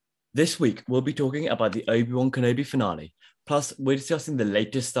This week, we'll be talking about the Obi-Wan Kenobi finale. Plus, we're discussing the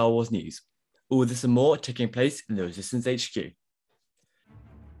latest Star Wars news. All this and more taking place in the Resistance HQ.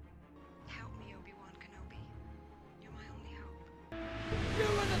 Help me, Obi-Wan Kenobi. You're my only hope. You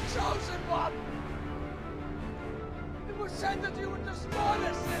were the chosen one! It was said that you would destroy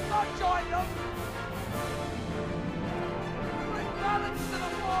this and not join them! Bring balance to the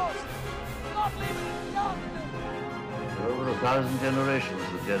Force! Not leave it in darkness! For over 1,000 generations,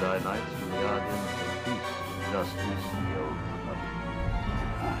 the Jedi Knights were the guardians of peace, justice, and the Old Republic.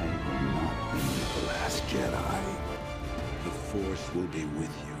 I will not be the last Jedi. The Force will be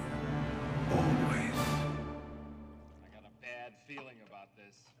with you. Always. I got a bad feeling about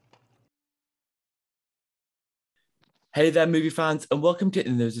this. Hey there, movie fans, and welcome to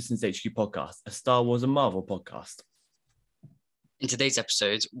the Resistance HQ podcast, a Star Wars and Marvel podcast. In today's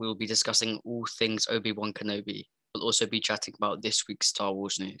episode, we'll be discussing all things Obi-Wan Kenobi. We'll also be chatting about this week's Star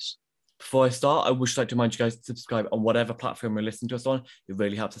Wars news. Before I start, I would just like to remind you guys to subscribe on whatever platform you're listening to us on. It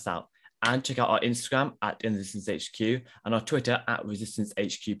really helps us out. And check out our Instagram at Resistance HQ and our Twitter at Resistance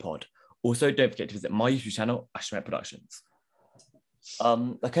HQ Pod. Also, don't forget to visit my YouTube channel, Ashmet Productions.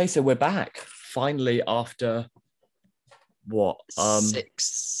 Okay, so we're back finally after what?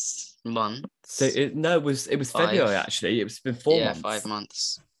 6 months. So it was February actually. It's been 4 months. 5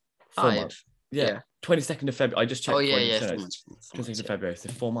 months. 4 months. Yeah. 22nd of February. I just checked. 4 months. 22nd of February, so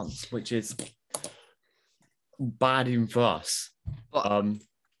 4 months, which is bad even for us. But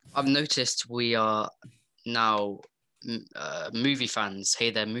I've noticed we are now movie fans.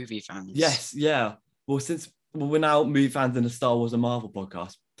 Hey, they're movie fans. Yes, yeah. Well, we're now movie fans in the Star Wars and Marvel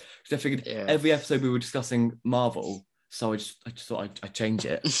podcast. Because I figured every episode we were discussing Marvel, so I just thought I'd change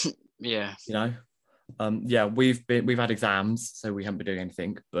it. Yeah. You know? We've had exams, so we haven't been doing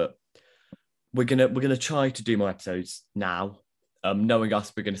anything, but we're gonna try to do more episodes now. Knowing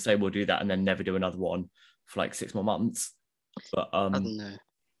us, we're gonna say we'll do that and then never do another one for like 6 more months. But I don't know.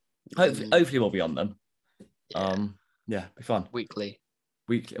 Hopefully we'll be on them. Be fun. Weekly.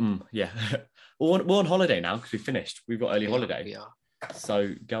 Yeah. we're on holiday now because we finished. We've got early holiday. We are.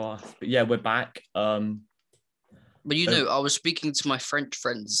 So go off. But yeah, we're back. But you know, I was speaking to my French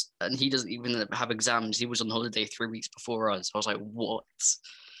friends and he doesn't even have exams. He was on holiday 3 weeks before us. I was like, what?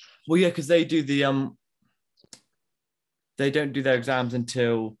 Well, yeah, because they do they don't do their exams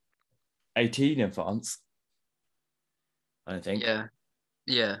until 18 in France. I don't think.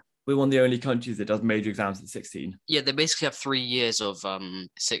 Yeah. We're one of the only countries that does major exams at 16. Yeah, they basically have 3 years of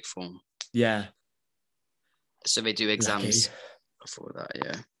sixth form. Yeah. So they do exams Lucky. before that,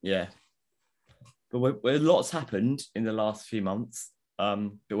 yeah. Yeah. But lots happened in the last few months. But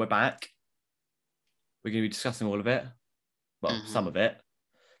we're back. We're going to be discussing all of it. Well, some of it.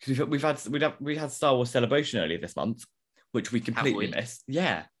 Because we had Star Wars Celebration earlier this month, which we completely missed.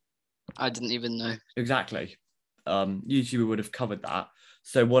 Yeah. I didn't even know. Exactly. Usually we would have covered that.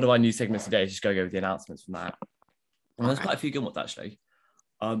 So one of our new segments today is just go over the announcements from that. And there's quite a few good ones actually.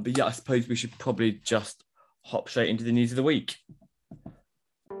 But yeah, I suppose we should probably just hop straight into the news of the week.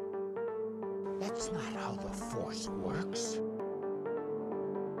 That's not how the Force works.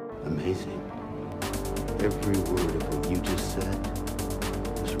 Amazing. Every word of what you just said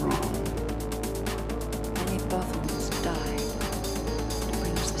was wrong. Many Bothans die to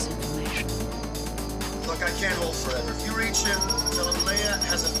bring us this information. Look, I can't hold forever. If you reach him, tell him Leia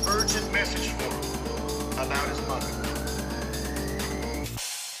has an urgent message for him about his mother.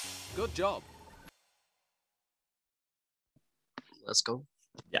 Good job. Let's go.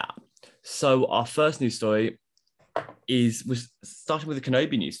 Yeah. So our first news story was starting with a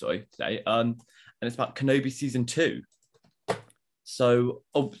Kenobi news story today. And it's about Kenobi season 2. So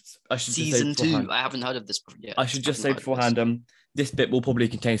I should season 2. I haven't heard of this before yet. I should just say beforehand, this bit will probably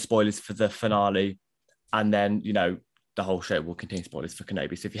contain spoilers for the finale, and then the whole show will contain spoilers for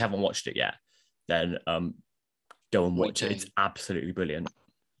Kenobi. So if you haven't watched it yet, then go and watch it. It's absolutely brilliant.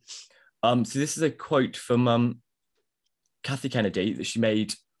 So this is a quote from Kathy Kennedy that she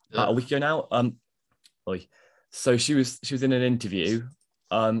made about a week ago now. So she was in an interview,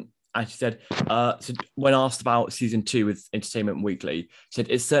 and she said, so when asked about season 2 with Entertainment Weekly, she said,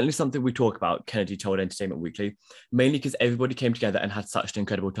 it's certainly something we talk about, Kennedy told Entertainment Weekly, mainly because everybody came together and had such an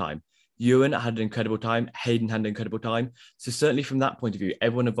incredible time. Ewan had an incredible time, Hayden had an incredible time. So certainly from that point of view,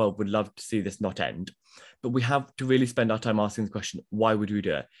 everyone involved would love to see this not end. But we have to really spend our time asking the question, why would we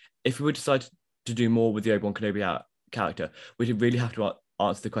do it? If we would decide to do more with the Obi-Wan Kenobi character, we'd really have to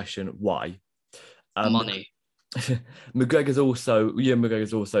answer the question, why? Money. Ewan McGregor's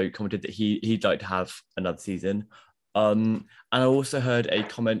also commented that he'd like to have another season. And I also heard a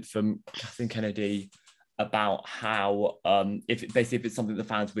comment from Kathleen Kennedy about how if it's something the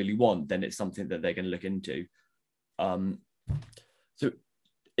fans really want, then it's something that they're going to look into. So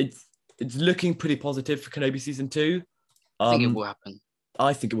it's looking pretty positive for Kenobi season 2. I think it will happen.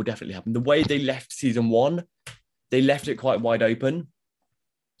 I think it will definitely happen. The way they left season 1, they left it quite wide open.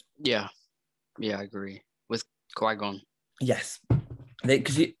 Yeah, I agree with Qui-Gon. Yes,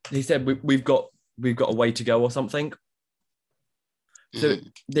 because he said we've got a way to go or something. So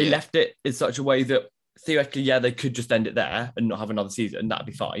they left it in such a way that theoretically, they could just end it there and not have another season. That'd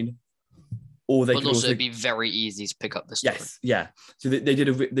be fine. Or they could also it'd be very easy to pick up the story. Yes, yeah. So they ended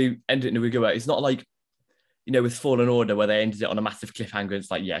it in a really good way. It's not like, with Fallen Order where they ended it on a massive cliffhanger. It's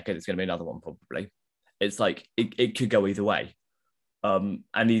like, okay, there's going to be another one probably. It's like it could go either way. And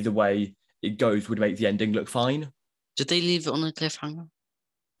either way it goes would make the ending look fine. Did they leave it on a cliffhanger?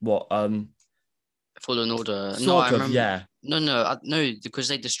 What? Fallen Order. Sort of, yeah. No, because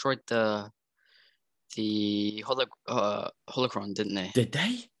they destroyed the holocron, didn't they? Did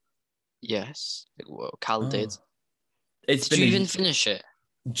they? Yes. Well, Cal did. Did you even finish it?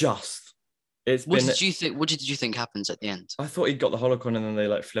 Just. What did you think? What did you think happens at the end? I thought he'd got the holocron and then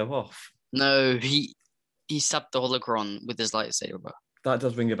they flew off. No, he stabbed the holocron with his lightsaber. That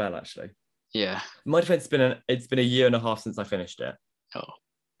does ring a bell, actually. Yeah. In my defense, it's been a year and a half since I finished it. Oh.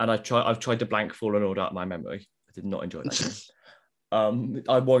 And I've tried to blank Fallen Order out of my memory. I did not enjoy that game.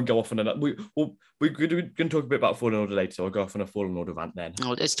 I won't go off on another. We're going to talk a bit about Fallen Order later, so I'll go off on a Fallen Order rant then.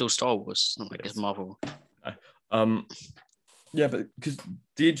 Oh, it's still Star Wars. It's not like it's Marvel. Yeah, but because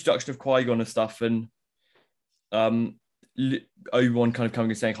the introduction of Qui-Gon and stuff, and Obi-Wan kind of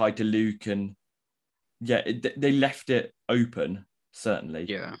coming and saying hi to Luke, and they left it open, certainly.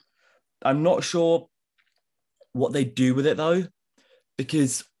 Yeah. I'm not sure what they do with it though,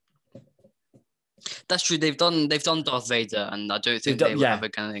 because that's true. They've done Darth Vader, and I don't think they were ever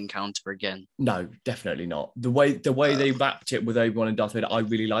going to encounter again. No, definitely not. The way they wrapped it with Obi-Wan and Darth Vader, I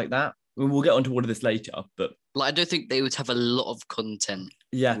really like that. I mean, we'll get onto all of this later, but I don't think they would have a lot of content.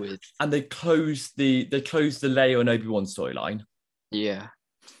 Yeah, and they closed the Leia and Obi-Wan storyline. Yeah,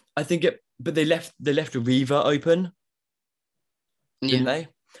 I think but they left a Reva open, didn't they?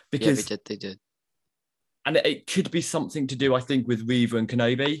 Because they did. And it could be something to do, I think, with Reva and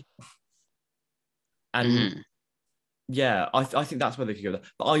Kenobi. And I think that's where they could go.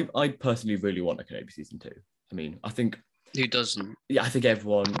 But I personally really want a Kenobi season 2. I mean, I think who doesn't? Yeah, I think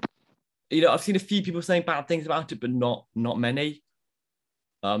everyone. I've seen a few people saying bad things about it, but not many.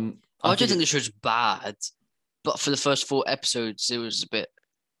 I don't think the show's bad, but for the first 4 episodes, it was a bit.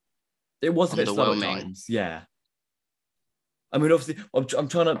 It was a bit slow at times, yeah. I mean, obviously, I'm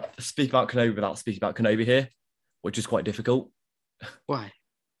trying to speak about Kenobi without speaking about Kenobi here, which is quite difficult. Why?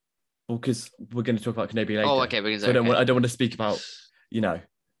 Well, because we're going to talk about Kenobi later. Oh, okay. So I don't want to speak about,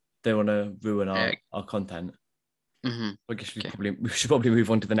 they want to ruin our content. Mm-hmm. I guess we should probably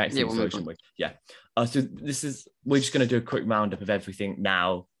move on to the next episode, shouldn't we? Yeah. So we're just going to do a quick roundup of everything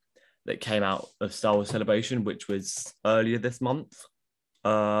now that came out of Star Wars Celebration, which was earlier this month.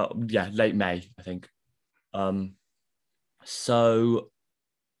 Late May, I think. So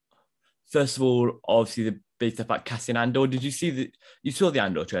first of all, obviously the big stuff about Cassian Andor. Did you see you saw the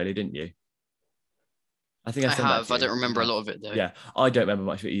Andor trailer, didn't you? I think I have. I don't remember a lot of it though. Yeah, I don't remember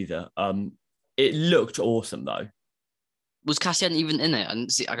much of it either. It looked awesome though. Was Cassian even in it?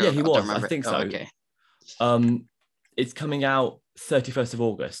 He was. I think so. Oh, okay. It's coming out 31st of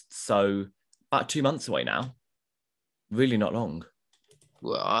August, so about 2 months away now. Really not long.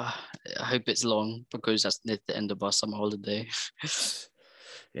 Well, I hope it's long because that's near the end of our summer holiday.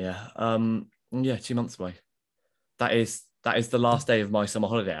 Yeah. 2 months away. That is the last day of my summer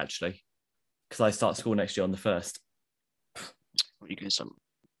holiday actually, because I start school next year on the 1st. Are you going to some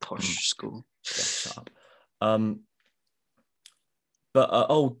posh school? Yeah, shut up. But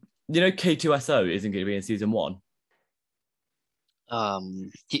K2SO isn't going to be in season 1.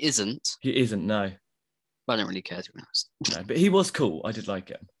 He isn't. He isn't. No. I don't really care, to be honest. No, but he was cool. I did like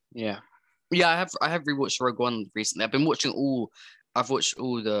him. Yeah. I have rewatched Rogue One recently. I've watched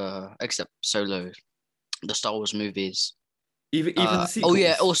all the except Solo, the Star Wars movies. Even the sequels. Oh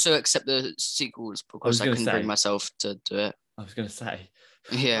yeah, also except the sequels because I couldn't bring myself to do it. I was going to say.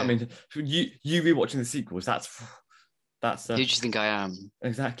 Yeah. I mean, you rewatching the sequels. That's. Who do you think I am?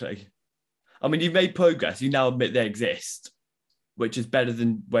 Exactly. I mean, you've made progress. You now admit they exist, which is better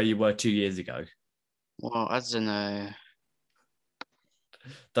than where you were 2 years ago. Well, I don't know.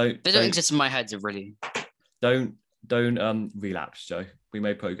 They don't exist in my head, really. Don't relapse, Joe. We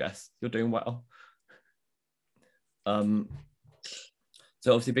made progress. You're doing well. So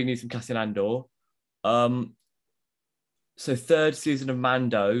obviously big news from Cassian Andor. So 3rd season of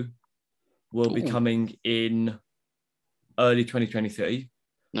Mando will be Ooh. coming in early 2023.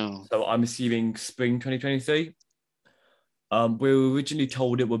 No. So I'm assuming spring 2023. We were originally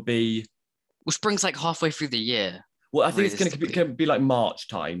told it would be. Well, spring's like halfway through the year. Well, I think it's Realistically. going to be like March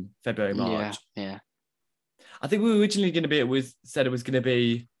time, February, March. Yeah. I think we were originally going to be. It was said it was going to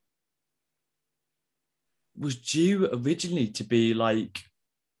be. Was due originally to be like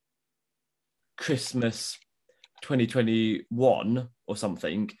Christmas 2021 or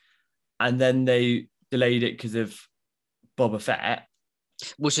something, and then they delayed it because of Boba Fett.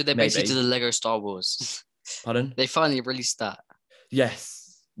 Well, so they Maybe. basically did the Lego Star Wars. Pardon? They finally released that.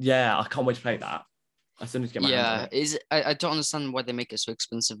 Yes. Yeah, I can't wait to play that. I still need to get my hands on it. I don't understand why they make it so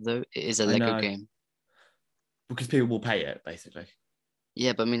expensive though. It is a I Lego know. game. Because people will pay it, basically.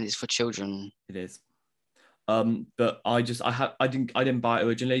 Yeah, but I mean it's for children. It is. But I didn't buy it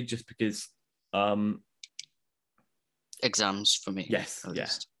originally just because Exams for me. Yes, at yeah.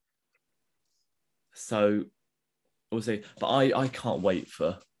 least. So we'll see. But I can't wait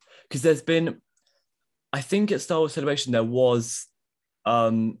for, because there's been, I think at Star Wars Celebration there was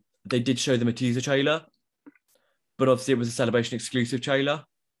they did show them a teaser trailer, but obviously it was a Celebration exclusive trailer.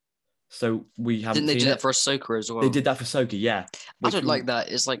 So we haven't Didn't they seen do it. that for Ahsoka as well? They did that for Ahsoka, yeah. I which don't like that.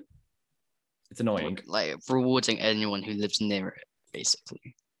 It's like It's annoying. like rewarding anyone who lives near it,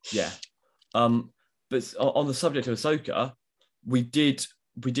 basically. Yeah. But on the subject of Ahsoka, we did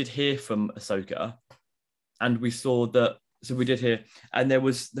hear from Ahsoka, and we saw that. So we did hear, and there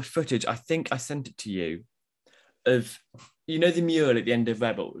was the footage. I think I sent it to you of, you know, the mural at the end of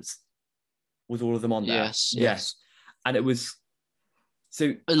Rebels with all of them on there. Yes. And it was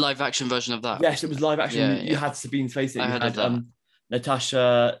so A live action version of that. yes, it was live action. Yeah, You yeah. had Sabine's face. You I heard had of that.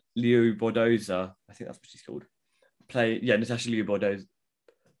 Natasha Liu Bordoza. I think that's what she's called. Natasha Liu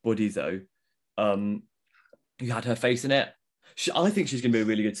Bordizo. You had her face in it. I think she's going to be a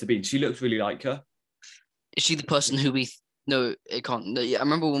really good Sabine. She looks really like her. Is she the person who we? No, it can't. No, yeah, I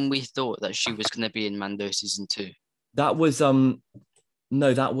remember when we thought that she was going to be in Mando season 2. That was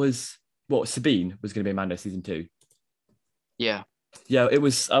that was what Sabine was going to be in Mando season 2. Yeah. Yeah, it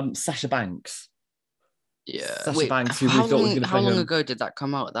was Sasha Banks. Yeah. Sasha Banks, who we how thought was long, going to how play long her. ago did that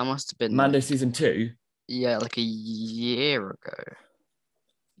come out? That must have been Mando like, season 2. yeah, like a year ago.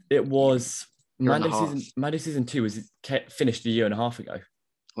 It was Year and a Mando season 2 was finished a year and a half ago.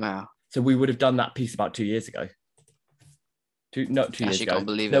 Wow. So we would have done that piece about 2 years ago. 2 years Actually ago. can't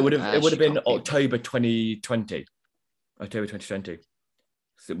believe No, it. it would have been Can't believe it. October 2020. October 2020.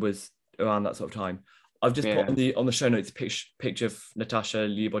 So it was around that sort of time. I've just put on the show notes a picture of Natasha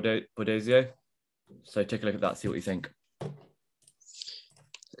Liu Bordozio. So take a look at that, see what you think.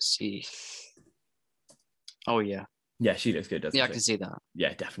 Let's see. Oh yeah. Yeah, she looks good, doesn't Yeah, she? I can see that.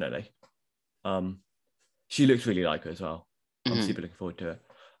 Yeah, definitely. She looks really like her as well. I'm Mhm. super looking forward to it.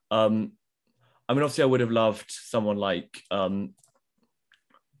 I mean, obviously, I would have loved someone like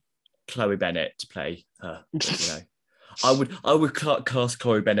Chloe Bennett to play her. You know, I would cast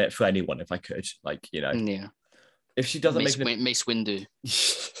Chloe Bennett for anyone if I could. Like, you know, Yeah. if she doesn't Mace, make Mace Windu.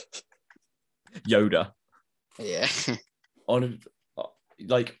 Yoda Yeah. on,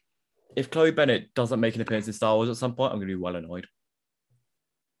 like, if Chloe Bennett doesn't make an appearance in Star Wars at some point, I'm going to be well annoyed.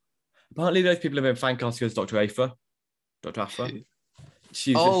 Apparently, those people have been fan casting as Dr. Afra. Dr. Afra. Who?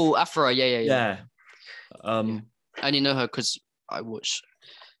 She's Oh, Afra. Yeah. yeah. I only know her because I watch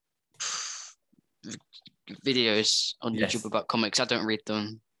videos on Yes. YouTube about comics. I don't read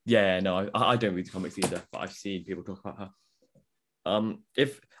them. Yeah, no, I don't read the comics either, but I've seen people talk about her.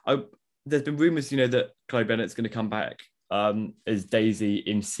 There's been rumors, you know, that Chloe Bennett's going to come back as Daisy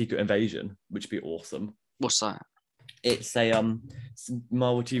in Secret Invasion, which would be awesome. What's that? It's a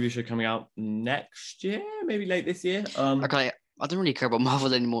Marvel TV show coming out next year, maybe late this year. Okay, I don't really care about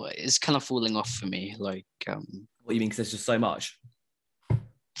Marvel anymore. It's kind of falling off for me. Like, What do you mean? Because there's just so much.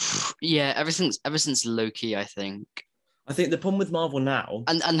 yeah, ever since Loki, I think, I think the problem with Marvel now,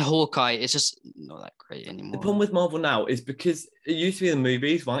 and Hawkeye, it's just not that great anymore. the problem with Marvel now is because it used to be the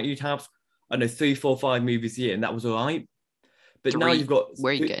movies, right? You'd have, I don't know, 3, 4, 5 movies a year, and that was all right. But now you've got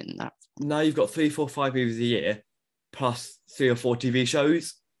where are you getting that? now you've got 3, 4, 5 movies a year, plus 3 or 4 TV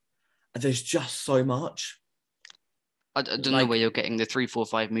shows, and there's just so much. I don't know like- where you're getting the 3, 4,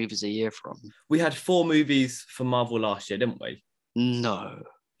 5 movies a year from. We had 4 movies for Marvel last year, didn't we? No,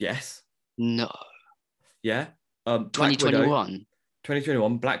 Yes. Yeah. Black Widow, 2021.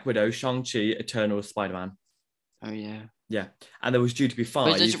 2021, Black Widow, Shang-Chi, Eternal, Spider-Man. Oh yeah, Yeah. And there was due to be but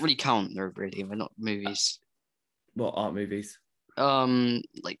 5. it doesn't really count. They're not movies. What aren't movies?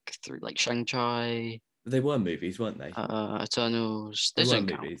 Like Shang-Chi, They were movies, weren't they? Eternals. They Those were don't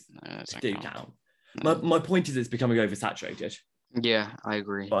count. movies. No, those They don't do count. No. My point is it's becoming oversaturated. Yeah, I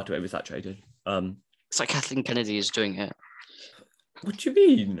agree. Far too oversaturated. It's like Kathleen Kennedy is doing it. What do you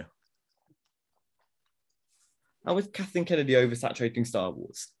mean? How was Kathleen Kennedy oversaturating Star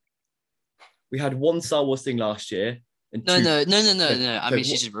Wars? We had one Star Wars thing last year. And No. I so mean,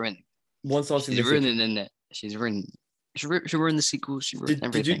 she's just ruining. one Star Wars thing She's this year. ruining it. She's ruining. She ruined the sequels. She ruined Did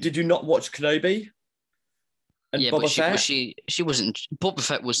everything. you not watch Kenobi? And Yeah, Boba but Fett? she wasn't. Boba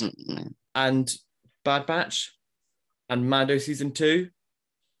Fett wasn't. And Bad Batch? And Mando Season 2?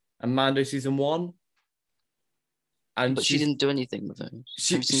 And Mando Season 1? And But she didn't do anything with those.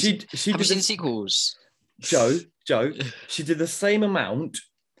 She Have you did seen the the, sequels? Joe, she did the same amount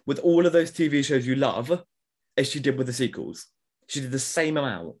with all of those TV shows you love as she did with the sequels. She did the same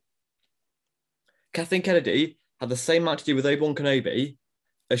amount. Kathleen Kennedy had the same amount to do with Obi-Wan Kenobi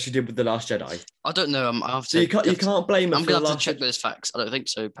as she did with The Last Jedi. I don't know. I have to. So you can't blame her I'm for gonna the have to last. check those facts. I don't think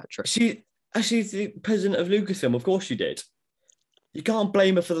so, Patrick. She's the president of Lucasfilm. Of course she did. You can't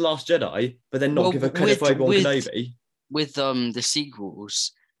blame her for The Last Jedi, but then not Well, give her credit for Obi-Wan Kenobi. With the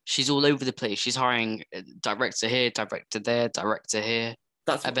sequels, she's all over the place. She's hiring director here, director there, director here.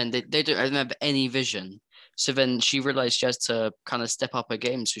 That's And then they don't have any vision. So then she realized she has to kind of step up her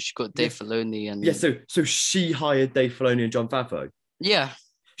game. So she got Dave Filoni and yeah. So she hired Dave Filoni and Jon Favreau. yeah,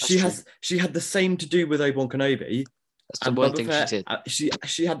 She had the same to do with Obi-Wan Kenobi. that's the one thing she did.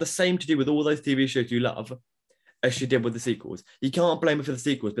 She had the same to do with all those TV shows you love as she did with the sequels. You can't blame her for the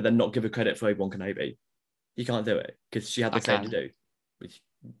sequels, but then not give her credit for Obi-Wan Kenobi. You can't do it because she had the same to do. Which,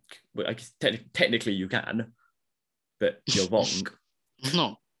 well, I guess technically you can, but you're wrong.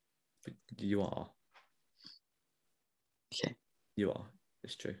 No. But you are. Okay. You are.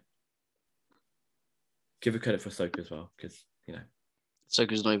 It's true. Give her credit for Ahsoka as well, because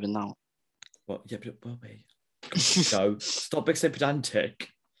Ahsoka's not even now. Well, yeah, but it will be. No, stop being so pedantic.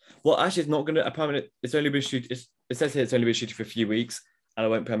 Well, actually, it's not going to. Apparently, it's only been shooting. It says here it's only been shooting for a few weeks, and it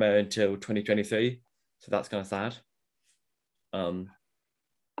won't premiere until 2023. So that's kind of sad. So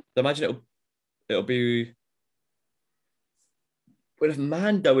imagine it'll be. Well, if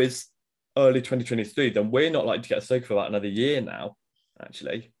Mando is early 2023, then we're not likely to get Ahsoka for about another year now.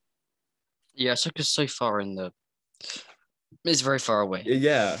 Actually, Yeah, Ahsoka's so far in the. It's very far away.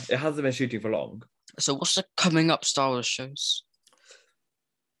 yeah, it hasn't been shooting for long. So what's the coming up Star Wars shows?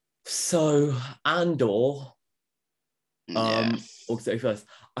 So Andor. Yeah. August 31st.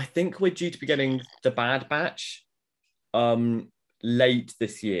 I think we're due to be getting the Bad Batch late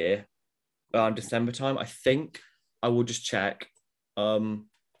this year, around December time. I think I will just check. Let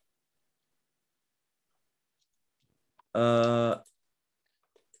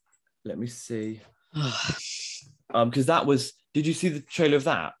me see. Because that was. Did you see the trailer of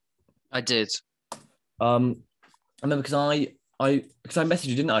that? I did. I remember because I messaged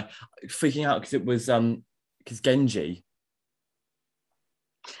you, didn't I? Freaking out because it was because Genji.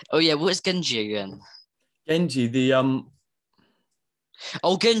 Oh yeah, what is Genji again? Genji, the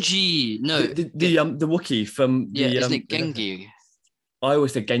Oh, Genji. No, the Wookiee from the isn't it Gengi? I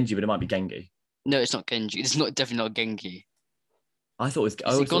always said Genji, but it might be Gengi. No, it's not Genji. It's not definitely not Gengi. I thought it was.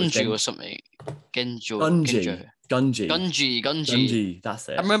 Is it Gonju or something? Genjo. Gunji. Gunji. Gunji. That's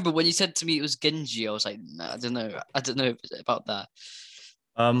it. I remember when you said to me it was Genji, I was like, nah, I don't know about that.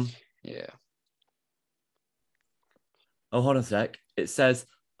 Yeah. Oh, hold on a sec. It says,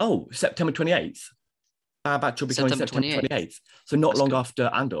 September 28th. Bad Batch will be coming September 28th. So not long after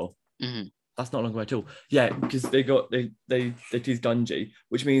Andor. Mm-hmm. That's not long ago at all. Yeah, because they teased Gunji,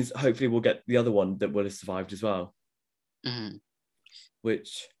 which means hopefully we'll get the other one that will have survived as well. Mm-hmm.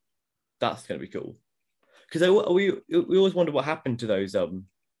 Which that's going to be cool. Because we always wonder what happened to those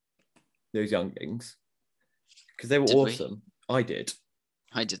younglings. Because they were awesome. I did.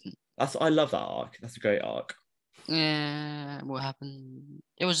 I didn't. I love that arc. That's a great arc. Yeah, what happened?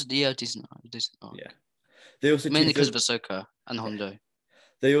 It was decent arc. Yeah. They also mainly because of Ahsoka and Hondo.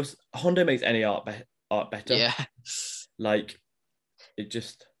 Hondo makes any art better. Yeah. Like it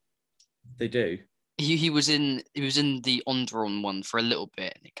just they do. He was in the Onderon one for a little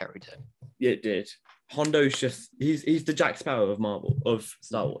bit and it carried it. Yeah, it did. Hondo's just he's the Jack Sparrow of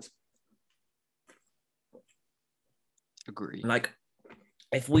Star Wars. Agree. Like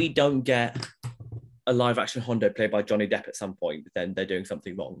if we don't get a live action Hondo played by Johnny Depp at some point, then they're doing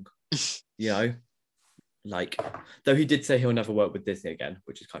something wrong. You know? Like, though he did say he'll never work with Disney again,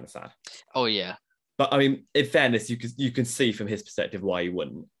 which is kind of sad. Oh yeah. But I mean, in fairness, you can see from his perspective why he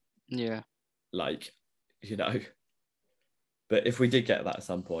wouldn't. Yeah. Like, you know. But if we did get that at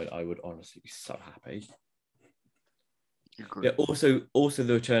some point, I would honestly be so happy. Agree. Yeah. Also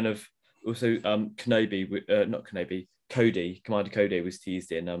the return of Kenobi, not Kenobi, Cody, Commander Cody was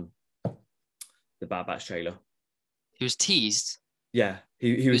teased in the Bad Batch trailer. He was teased. Yeah,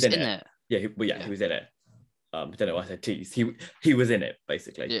 he He was was in it. Yeah, Yeah. he was in it. I don't know why I said teased. He was in it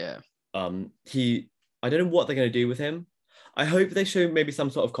basically. Yeah. I don't know what they're going to do with him. I hope they show maybe some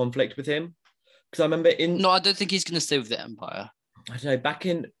sort of conflict with him, because I remember No, I don't think he's going to stay with the Empire. I don't know, back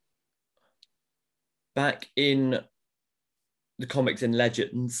in the comics and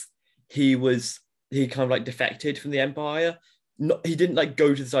Legends, he kind of like defected from the Empire. He didn't like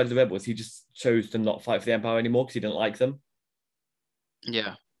go to the side of the rebels. He just chose to not fight for the Empire anymore because he didn't like them.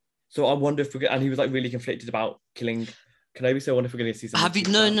 Yeah. So I wonder if and he was like really conflicted about killing Kenobi. So I wonder if we're going to see some. Have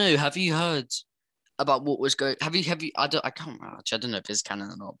you heard about what was going? Have you? I can't remember. Actually, I don't know if it's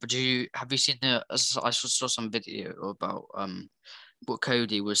canon or not. But have you seen I saw some video about what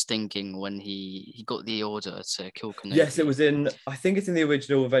Cody was thinking when he got the order to kill Kenobi. Yes, it was I think it's in the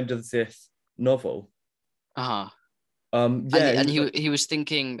original Revenge of the Sith novel. Uh-huh. Yeah, and he was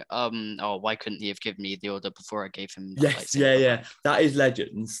thinking, why couldn't he have given me the order before I gave him? Yes, yeah. That is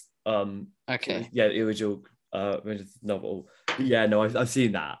Legends. Okay. Yeah, the original Revenge of the novel. But yeah, no, I've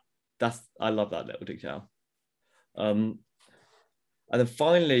seen that. I love that little detail. And then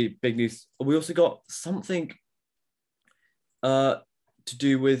finally, big news. We also got something to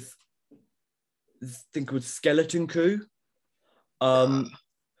do with this thing called Skeleton Crew. All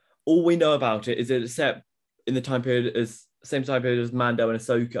we know about it is that it's set in the same time period as Mando and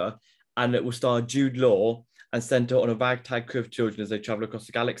Ahsoka, and it will star Jude Law and center on a ragtag crew of children as they travel across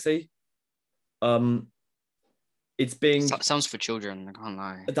the galaxy. It's being sounds for children. I can't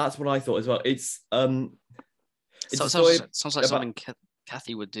lie. That's what I thought as well. Sounds like something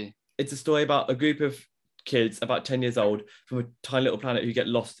Kathy would do. It's a story about a group of kids about 10 years old from a tiny little planet who get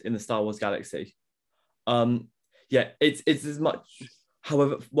lost in the Star Wars galaxy. It's as much.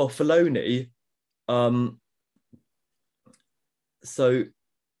 However, Filoni. So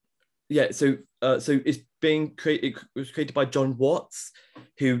it's being created. It was created by John Watts,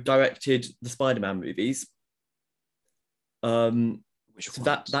 who directed the Spider-Man movies.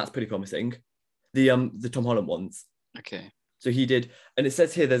 That's pretty promising. The Tom Holland ones. Okay. So he did, and it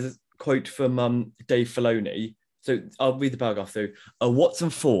says here there's a quote from Dave Filoni. So I'll read the paragraph through. Watts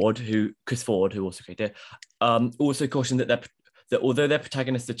and Chris Ford, who also created it, also cautioned that although their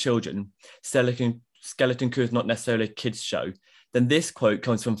protagonists are children, Skeleton Crew is not necessarily a kids' show. Then this quote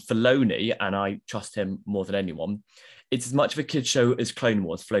comes from Filoni, and I trust him more than anyone. It's as much of a kids' show as Clone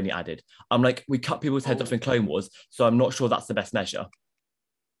Wars, Filoni added. I'm like, we cut people's heads off in Clone Wars, so I'm not sure that's the best measure.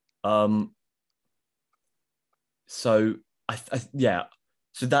 So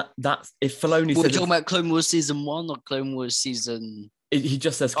So that's if Filoni What, says. are you talking about Clone Wars season 1 or Clone Wars season? He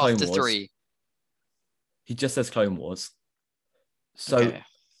just says Clone after Wars. 3. He just says Clone Wars. So Okay.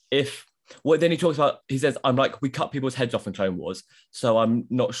 then he talks about, he says, I'm like, we cut people's heads off in Clone Wars, so I'm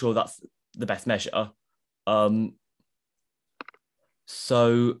not sure that's the best measure.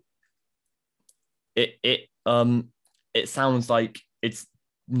 So it sounds like it's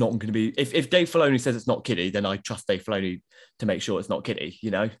not going to be, if Dave Filoni says it's not kiddie, then I trust Dave Filoni to make sure it's not kiddie,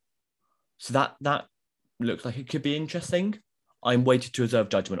 you know? So that looks like it could be interesting. I'm waiting to reserve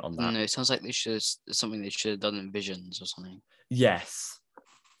judgment on that. No, it sounds like it's something they should have done in Visions or something. Yes.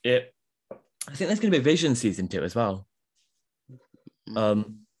 I think there's going to be a Vision season 2 as well. I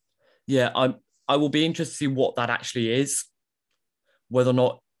will be interested to see what that actually is, whether or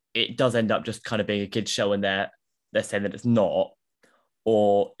not it does end up just kind of being a kids show and they're saying that it's not,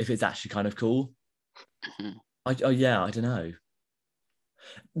 or if it's actually kind of cool. I don't know.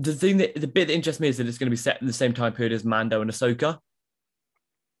 The bit that interests me is that it's going to be set in the same time period as Mando and Ahsoka.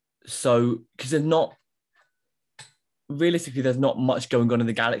 So, because there's not much going on in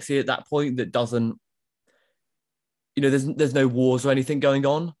the galaxy at that point that doesn't, there's no wars or anything going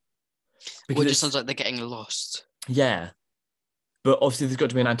on. Well, it just sounds like they're getting lost. Yeah, but obviously there's got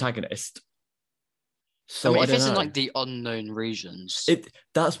to be an antagonist. So I if don't it's know. in like the unknown regions,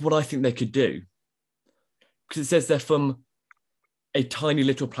 that's what I think they could do. Because it says they're from a tiny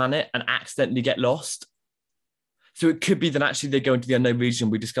little planet and accidentally get lost. So it could be that actually they go into the unknown region,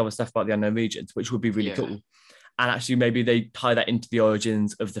 we discover stuff about the unknown regions, which would be really cool. And actually maybe they tie that into the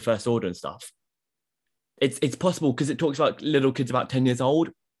origins of the First Order and stuff. It's possible because it talks about little kids about 10 years old.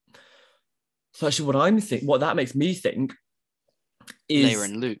 So actually what that makes me think is... Leia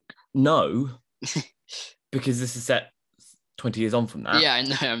and Luke. No, because this is set 20 years on from that. Yeah, I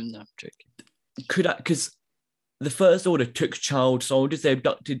know, I'm joking. Because the First Order took child soldiers, they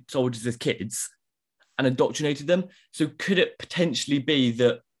abducted soldiers as kids and indoctrinated them. So could it potentially be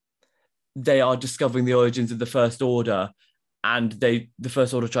that they are discovering the origins of the First Order and the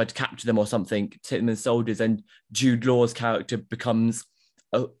First Order tried to capture them or something, take them as soldiers, and Jude Law's character becomes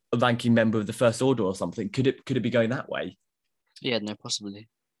a ranking member of the First Order or something. Could it be going that way? Yeah, no, possibly.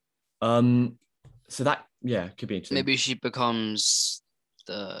 So that could be interesting. Maybe she becomes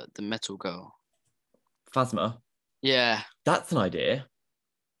the metal girl. Phasma. Yeah. That's an idea.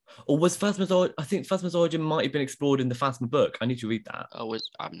 Or was Phasma's origin? I think Phasma's origin might have been explored in the Phasma book. I need to read that.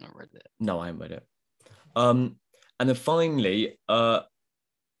 I've not read it. No, I haven't read it. And then finally, Star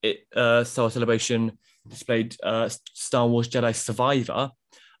Wars Celebration displayed Star Wars Jedi Survivor.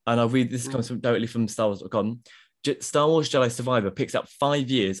 And I'll read this comes directly from StarWars.com. Star Wars Jedi Survivor picks up 5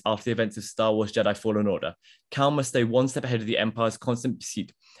 years after the events of Star Wars Jedi Fallen Order. Cal must stay one step ahead of the Empire's constant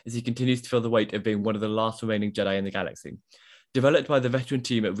pursuit as he continues to feel the weight of being one of the last remaining Jedi in the galaxy. Developed by the veteran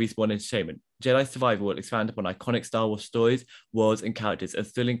team at Respawn Entertainment, Jedi Survivor will expand upon iconic Star Wars stories, worlds, and characters and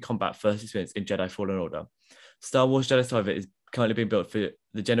thrilling combat first experience in Jedi Fallen Order. Star Wars Jedi Survivor is currently being built for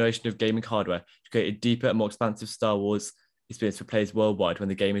the generation of gaming hardware to create a deeper and more expansive Star Wars experience for players worldwide when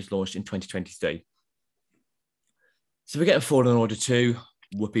the game is launched in 2023. So we're getting Fallen Order 2,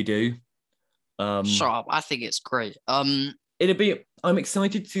 whoopee-doo. Shut up, I think it's great. I'm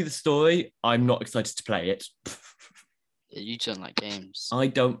excited to see the story. I'm not excited to play it. You don't like games. I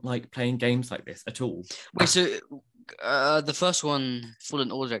don't like playing games like this at all. Wait, so the first one,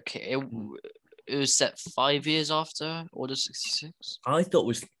 Fallen Order, it was set 5 years after Order 66? I thought it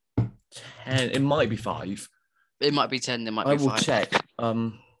was 10. It might be 5. It might be 10. It might be 5. I will check.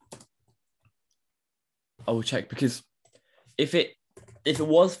 I will check because if it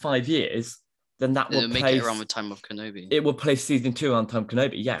was 5 years, then that would make it around the time of Kenobi. It would place season 2 around time of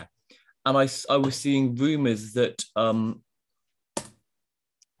Kenobi, yeah. And I was seeing rumors that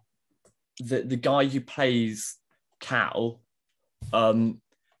the guy who plays Cal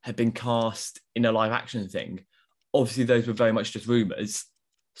had been cast in a live action thing. Obviously, those were very much just rumors,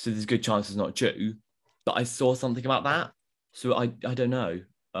 so there's a good chance it's not true. But I saw something about that, so I don't know.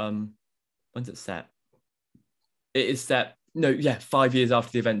 When's it set? It is set 5 years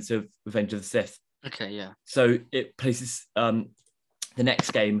after the events of Revenge of the Sith. Okay, yeah. So it places the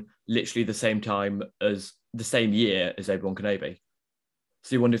next game literally the same time as the same year as Obi-Wan Kenobi.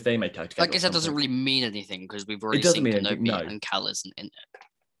 So you wonder if they may tie together. I guess that doesn't really mean anything because we've already seen Kenobi and Cal isn't in it.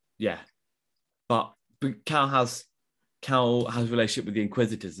 Yeah, but Cal has a relationship with the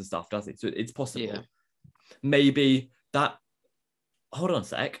Inquisitors and stuff, does he? So it's possible. Yeah. Maybe that. Hold on a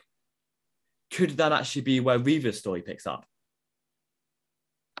sec. Could that actually be where Reva's story picks up?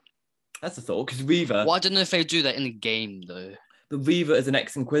 That's a thought, because Reva... Well, I don't know if they do that in the game, though. But Reva is an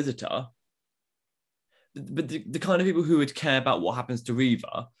ex-Inquisitor. But the kind of people who would care about what happens to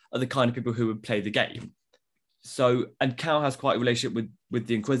Reva are the kind of people who would play the game. So, and Cal has quite a relationship with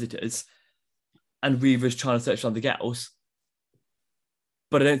the Inquisitors, and Reva's trying to search something else.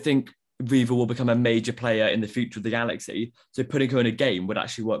 But I don't think Reva will become a major player in the future of the galaxy. So putting her in a game would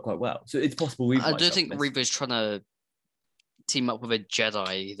actually work quite well. So it's possible Reva I don't think Reva's trying to team up with a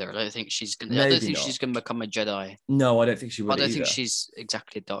Jedi either. I don't think she's gonna. She's gonna become a Jedi. No, I don't think she would. I don't think she's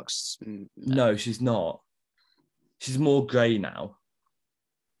exactly a dark. No, she's not. She's more grey now.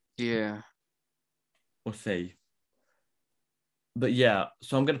 Yeah. We'll see. But yeah,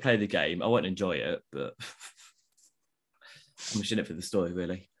 so I'm gonna play the game. I won't enjoy it, but I'm just in it for the story,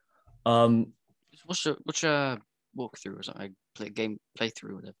 really. What's your walkthrough or something? Playthrough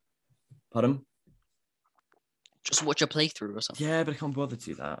or whatever. Pardon? Just watch a playthrough or something. Yeah, but I can't bother to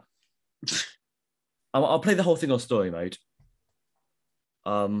do that. I'll play the whole thing on story mode.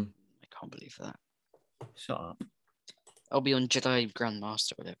 I can't believe that. Shut up. I'll be on Jedi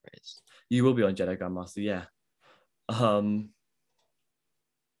Grandmaster, whatever it is. You will be on Jedi Grandmaster, yeah.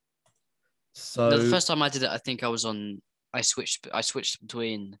 So no, the first time I did it, I think I switched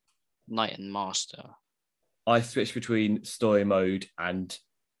between Knight and Master. I switched between story mode and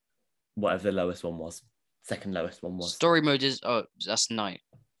whatever the lowest one was. Second lowest one was. Story mode that's Knight.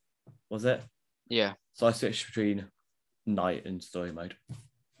 Was it? Yeah. So I switched between Knight and story mode.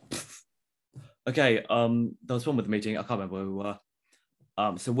 Okay, there was one with the meeting. I can't remember where we were.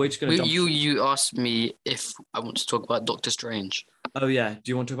 So we're just going to jump... You asked me if I want to talk about Doctor Strange. Oh, yeah. Do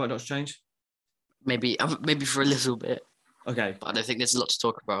you want to talk about Doctor Strange? Maybe for a little bit. Okay. But I don't think there's a lot to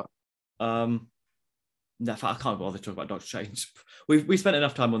talk about. No, I can't bother to talk about Doctor Strange. We spent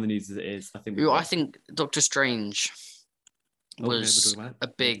enough time on the news as it is. I think Doctor Strange was a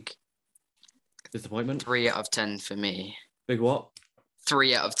big disappointment. 3 out of 10 for me. Big what?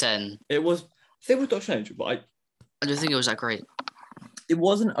 3 out of 10. It was. Same with Doctor Strange, but I don't think it was that great. It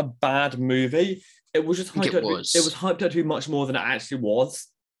wasn't a bad movie. It was just hyped up. It was hyped up to be much more than it actually was.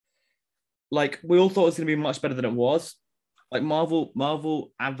 Like, we all thought it was going to be much better than it was. Like,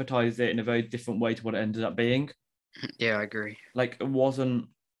 Marvel advertised it in a very different way to what it ended up being. Yeah, I agree. Like, it wasn't.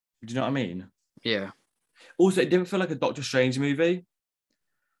 Do you know what I mean? Yeah. Also, it didn't feel like a Doctor Strange movie.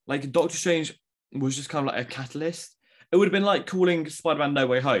 Like, Doctor Strange was just kind of like a catalyst. It would have been like calling Spider-Man No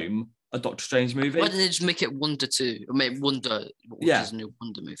Way Home a Doctor Strange movie. Why didn't they just make it Wonder 2? Or make Wonder, which Yeah. is a new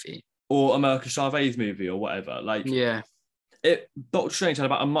Wonder movie. Or America Chavez movie or whatever. Like, Yeah. Doctor Strange had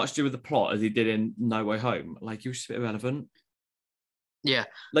about as much to do with the plot as he did in No Way Home. Like, he was just a bit irrelevant. Yeah.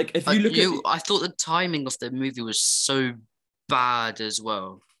 Like, if you look at... I thought the timing of the movie was so bad as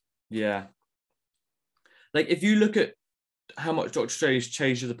well. Yeah. Like, if you look at how much Doctor Strange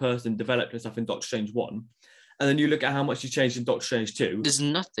changed as a person, developed and stuff in Doctor Strange 1, and then you look at how much he changed in Doctor Strange 2, there's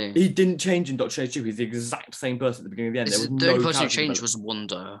nothing. He didn't change in Doctor Strange 2. He's the exact same person at the beginning and the end. The only person who changed was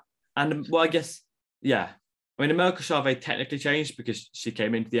Wanda. And, well, I guess, yeah. I mean, America Chavez technically changed because she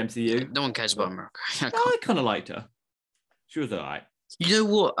came into the MCU. No one cares about America. I kind of liked her. She was all right. You know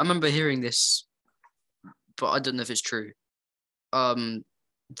what? I remember hearing this, but I don't know if it's true.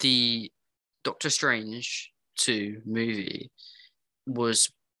 The Doctor Strange 2 movie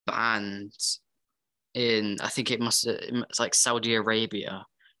was banned in, I think it's like Saudi Arabia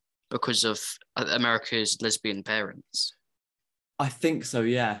because of America's lesbian parents. I think so,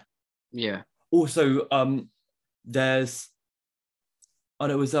 yeah. Yeah. Also, there's... Oh,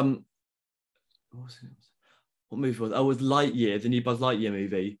 no, it was... What movie was it? Oh, it was Lightyear, the new Buzz Lightyear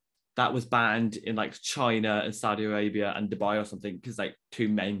movie. That was banned in like China and Saudi Arabia and Dubai or something because like 2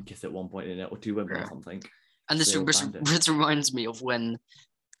 men kiss at one point in it, or 2 women or something. And this reminds me of when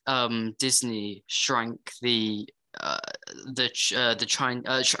Disney shrank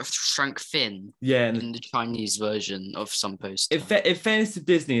shrank Finn. Yeah, in the Chinese version of some poster. In fairness to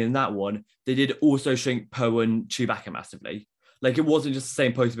Disney, in that one, they did also shrink Poe and Chewbacca massively. Like, it wasn't just the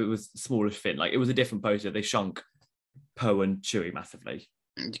same poster, but it was smaller Finn. Like, it was a different poster. They shrunk Poe and Chewie massively.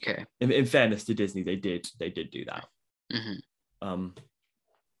 Okay. In fairness to Disney, they did do that. Mm-hmm.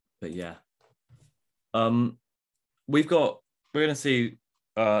 But yeah. We're gonna see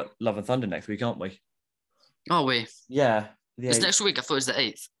Love and Thunder next week, aren't we? Are we? Yeah. It's next week. I thought it was the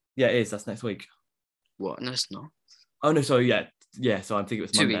 8th. Yeah, it is. That's next week. What? No, it's not. Oh no, sorry, yeah. Yeah, so I'm thinking it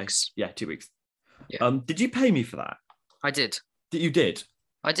was 2 Monday. weeks. Yeah, 2 weeks. Yeah. Did you pay me for that? I did. You did?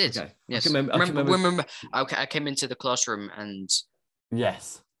 I did. Okay. Yes. I remember. Okay, I came into the classroom and.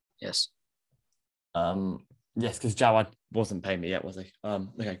 Yes. Yes. Yes, because Jawad wasn't paying me yet, was he?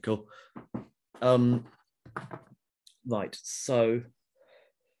 Okay, cool. Right. So,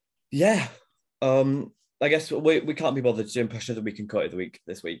 yeah. I guess we can't be bothered to do impression of the week and quote of the week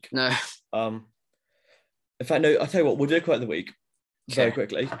this week. No. In fact, no. I'll tell you what. We'll do a quote of the week very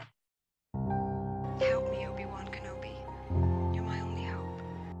quickly. Help me, Obi-Wan Kenobi. You're my only hope.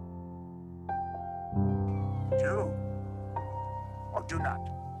 Do or do not.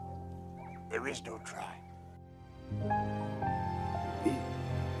 There is no try. He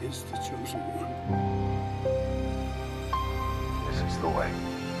is the chosen one. This is the way.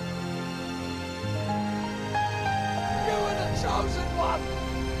 You are the chosen one!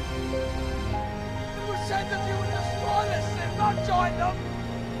 It was said that you would destroy this and not join them!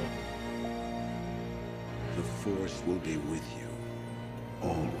 The Force will be with you.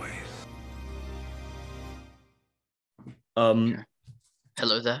 Always.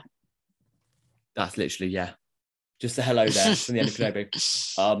 Hello there. That's literally, yeah. Just a hello there from the end of Kenobi.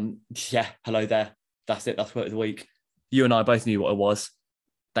 Yeah, hello there. That's it. That's quote of the week. You and I both knew what it was.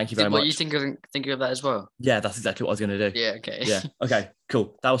 Thank you very much. What you thinking of that as well? Yeah, that's exactly what I was going to do. Yeah, okay. Yeah, okay,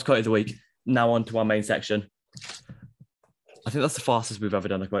 cool. That was quote of the week. Now on to our main section. I think that's the fastest we've ever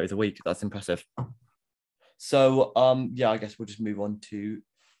done a quote of the week. That's impressive. So, yeah, I guess we'll just move on to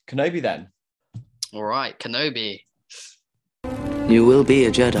Kenobi then. All right, Kenobi. You will be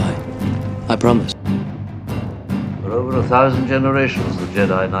a Jedi. I promise. For over 1,000 generations, the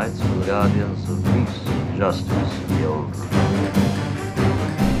Jedi Knights were the guardians of peace and justice in the Old Republic.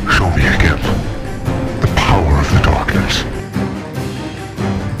 Show me again the power of the darkness.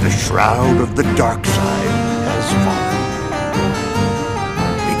 The shroud of the dark side has fallen.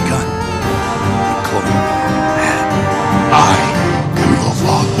 Begun the Clone War, and I am your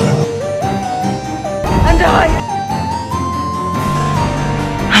father. And I!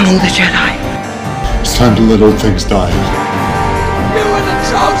 Hello, the Jedi. It's time to let old things die. You are the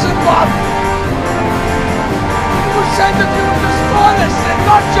chosen one! It was said that you would destroy this and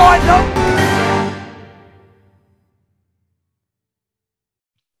not join them!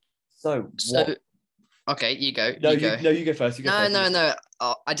 So okay, you go. No, you go. you go first. No.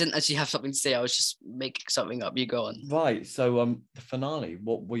 I didn't actually have something to say. I was just making something up. You go on. Right. So, the finale.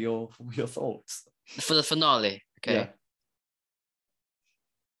 What were your thoughts For the finale? Okay. Yeah.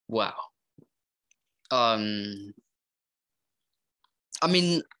 Wow. I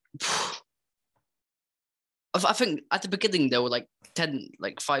mean, I think at the beginning there were like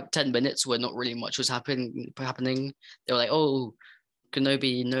 5-10 minutes where not really much was happening. They were like, "Oh,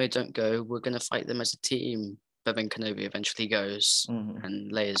 Kenobi, no, don't go. We're gonna fight them as a team." But then Kenobi eventually goes,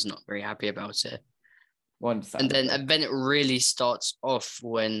 and Leia's not very happy about it. And then it really starts off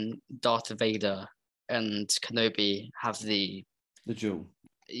when Darth Vader and Kenobi have the duel,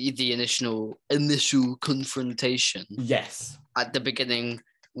 the initial confrontation. Yes. At the beginning,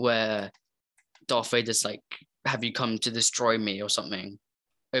 where Darth Vader's like, "Have you come to destroy me?" or something.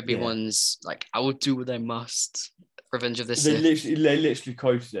 Obi-Wan's like, "I will do what I must." Revenge of the Sith. They literally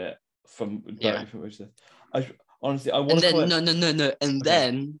quoted it from Revenge of the Sith. Honestly, I want to. And then no. And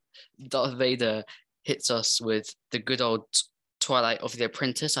then Darth Vader hits us with the good old Twilight of the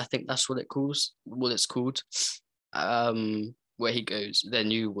Apprentice. I think that's what it's called. Where he goes,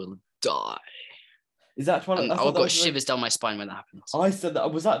 "Then you will die." Is that Twilight? I've got shivers down my spine when that happens. I said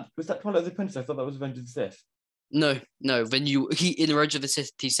that was that Twilight of the Apprentice. I thought that was Revenge of the Sith. No. When he in Revenge of the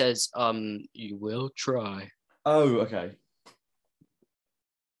Sith, he says, "You will try." Oh, okay.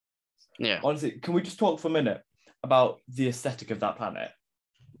 Yeah. Honestly, can we just talk for a minute about the aesthetic of that planet?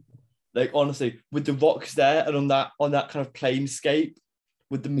 Like, honestly, with the rocks there and on that kind of planescape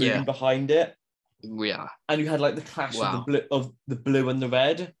with the moon behind it. Yeah. And you had like the clash of the blue and the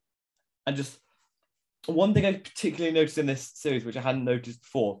red. And just one thing I particularly noticed in this series, which I hadn't noticed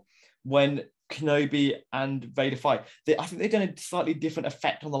before, when Kenobi and Vader fight, I think they've done a slightly different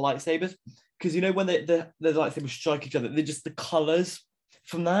effect on the lightsabers. Because, you know, when the lightsabers strike each other, they're just the colours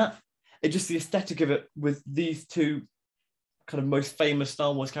from that. It's just the aesthetic of it with these two kind of most famous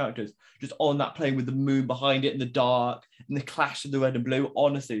Star Wars characters just on that plane with the moon behind it in the dark and the clash of the red and blue.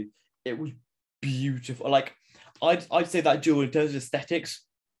 Honestly, it was beautiful. Like, I'd say that duel in terms of aesthetics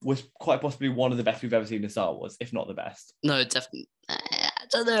was quite possibly one of the best we've ever seen in Star Wars, if not the best. No, definitely. I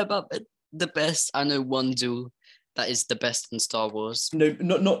don't know about the best. I know one duel that is the best in Star Wars. No,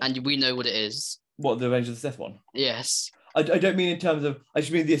 not. And we know what it is. What, the Revenge of the Sith one? Yes. I don't mean in terms of. I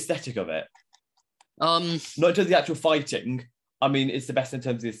just mean the aesthetic of it. Not in terms of the actual fighting. I mean, it's the best in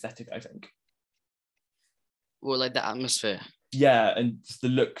terms of the aesthetic, I think. Well, like the atmosphere. Yeah, and just the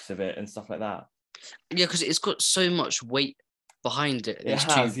looks of it and stuff like that. Yeah, because it's got so much weight behind it. It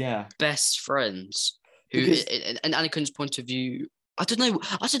has, yeah. Best friends who, in Anakin's point of view, I don't know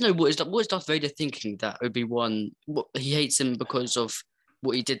what is Darth Vader thinking that Obi-Wan, he hates him because of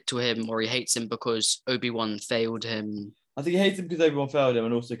what he did to him, or he hates him because Obi-Wan failed him. I think he hates him because Obi-Wan failed him,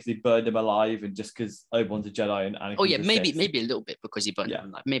 and also because he burned him alive, and just because Obi-Wan's a Jedi and Anakin's a Sith. maybe a little bit because he burned him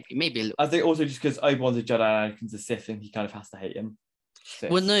alive. Maybe a little. I think also just because Obi-Wan's a Jedi and Anakin's a Sith, and he kind of has to hate him. Sith.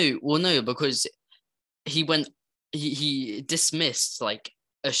 Well, no, because he dismissed like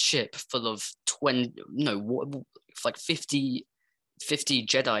a ship full of 50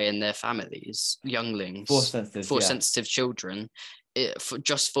 Jedi and their families, younglings, Force sensitive children.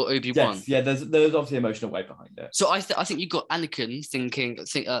 Just for Obi-Wan. Yes, yeah, there's obviously emotional weight behind it. So I think you got Anakin thinking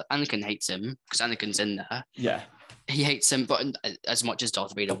Anakin hates him because Anakin's in there. Yeah, he hates him, but as much as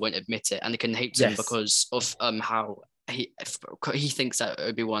Darth Vader won't admit it, Anakin hates him because of how he thinks that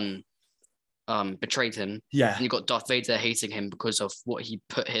Obi-Wan betrayed him. Yeah, and you got Darth Vader hating him because of what he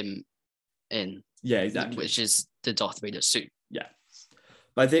put him in. Yeah, exactly. Which is the Darth Vader suit. Yeah,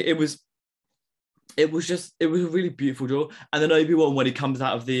 but I think it was a really beautiful duel. And then Obi-Wan, when he comes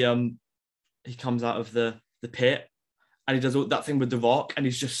out of the pit and he does all that thing with the rock, and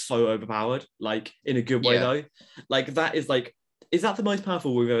he's just so overpowered, like in a good way though. Like that is that the most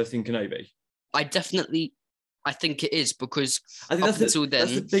powerful we've ever seen Kenobi? I think it is, because I think that's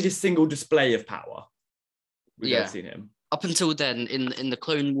the biggest single display of power we've ever seen him. Up until then, in the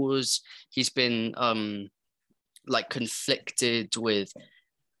Clone Wars, he's been conflicted with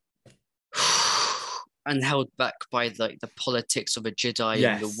and held back by like the politics of a Jedi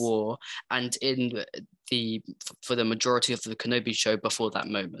and the war, and for the majority of the Kenobi show before that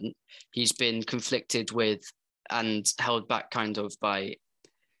moment, he's been conflicted with and held back kind of by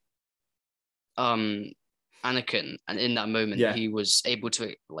Anakin, and in that moment he was able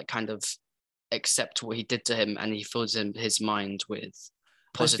to like kind of accept what he did to him, and he fills in his mind with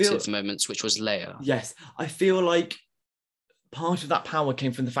positive moments, which was Leia. Yes, I feel like part of that power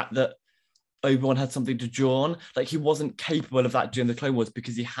came from the fact that Obi-Wan had something to draw on. Like, he wasn't capable of that during the Clone Wars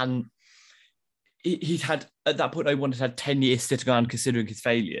because he'd had, at that point, Obi-Wan had 10 years sitting around considering his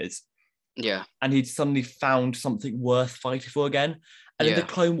failures. Yeah. And he'd suddenly found something worth fighting for again. And in the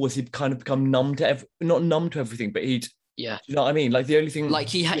Clone Wars, he'd kind of become not numb to everything, but he'd, you know what I mean? Like, the only thing... Like,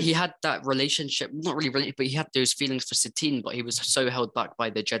 he had that relationship, not really related, but he had those feelings for Satine, but he was so held back by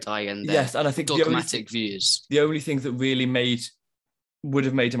the Jedi and their and I think dogmatic views. The only thing that really made would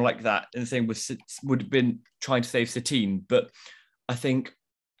have made him like that, and the same would have been trying to save Satine. But I think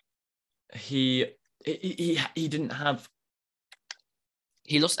he didn't have.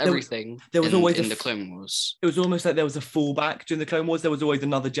 He lost everything. There was always in the Clone Wars. It was almost like there was a fallback during the Clone Wars. There was always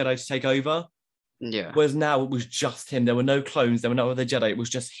another Jedi to take over. Yeah. Whereas now it was just him. There were no clones. There were no other Jedi. It was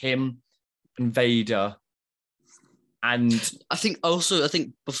just him and Vader. And I think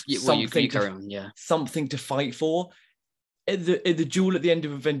you carry on. Yeah. Something to fight for. In the duel at the end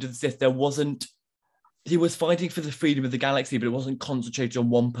of Revenge of the Sith, there wasn't. He was fighting for the freedom of the galaxy, but it wasn't concentrated on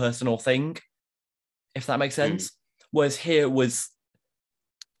one person or thing. If that makes sense. Whereas here it was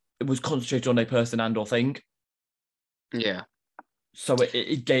concentrated on a person and or thing. Yeah. So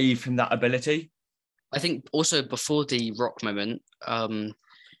it gave him that ability. I think also before the Rock moment,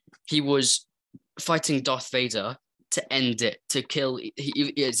 he was fighting Darth Vader to end it, to kill.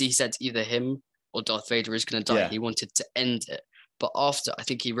 As he said, either him or Darth Vader is going to die. Yeah. He wanted to end it. But after, I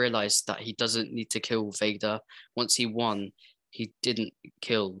think he realized that he doesn't need to kill Vader. Once he won, he didn't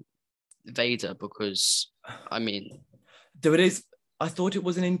kill Vader because, I mean... Though it is, I thought it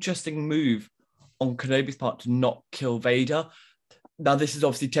was an interesting move on Kenobi's part to not kill Vader. Now, this is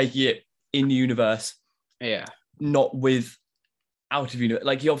obviously taking it in universe. Yeah. Not with out of universe.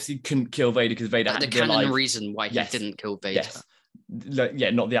 Like, he obviously couldn't kill Vader because Vader had the to be alive. canon reason why he didn't kill Vader. Yes.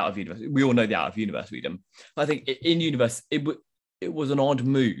 Not the out of universe. We all know the out of universe freedom. I think in universe, it was an odd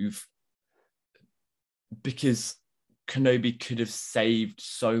move because Kenobi could have saved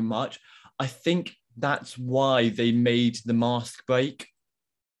so much. I think that's why they made the mask break.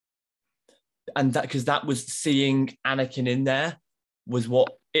 And that, because that was seeing Anakin in there was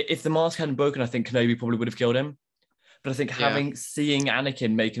what, if the mask hadn't broken, I think Kenobi probably would have killed him. But I think seeing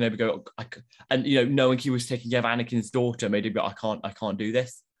Anakin make Kenobi go, and knowing he was taking care of Anakin's daughter made him go, I can't do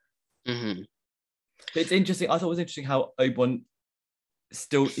this. Mm-hmm. But it's interesting. I thought it was interesting how Obi-Wan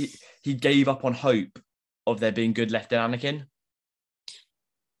still he gave up on hope of there being good left in Anakin.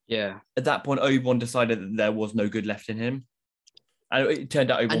 Yeah. At that point, Obi-Wan decided that there was no good left in him, and it turned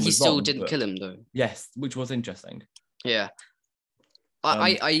out Obi-Wan and he was still wrong, didn't kill him though. Yes, which was interesting. Yeah.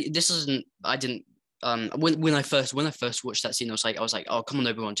 I didn't. When I first watched that scene, I was like, oh, come on,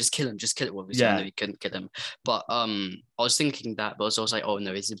 Obi-Wan, just kill him. Obviously, I know he couldn't kill him, but I was thinking that, but I was like, oh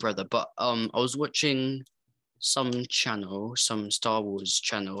no, it's his brother. But I was watching some Star Wars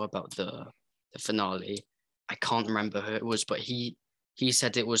channel about the finale. I can't remember who it was, but he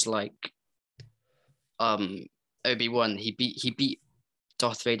said it was like Obi-Wan. He beat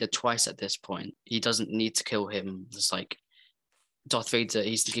Darth Vader twice at this point. He doesn't need to kill him. It's like Darth Vader,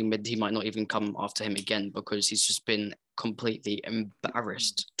 he's thinking he might not even come after him again because he's just been completely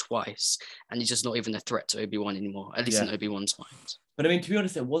embarrassed twice, and he's just not even a threat to Obi-Wan anymore, at least in Obi-Wan's mind. But I mean, to be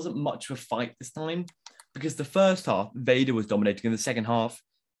honest, it wasn't much of a fight this time because the first half, Vader was dominating. In the second half,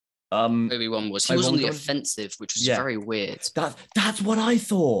 Obi-Wan was. He was on the offensive, which was very weird. That's what I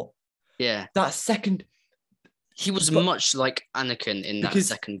thought. Yeah. That second... He was much like Anakin in that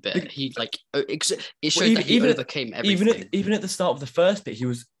second bit. He it showed that he overcame everything. Even at the start of the first bit,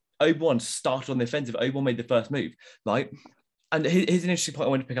 Obi-Wan started on the offensive. Obi-Wan made the first move, right? And here's an interesting point I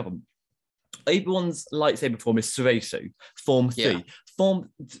want to pick up on. Obi-Wan's lightsaber form is Suresu, Form 3.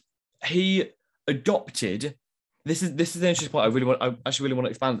 He adopted. This is an interesting point. I actually really want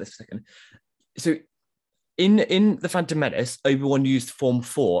to expand on this for a second. So, in the Phantom Menace, Obi-Wan used Form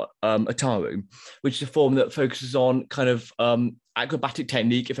 4, Ataru, which is a form that focuses on kind of acrobatic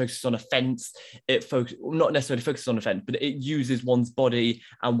technique. It focuses on offense. Not necessarily focuses on offense, but it uses one's body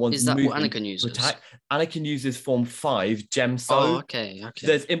and one's movement. Is that what Anakin uses? To attack. Anakin uses Form 5, Gemso. Oh, okay.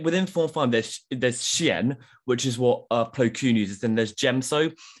 Within Form 5, there's Xien, which is what Plo Koon uses. Then there's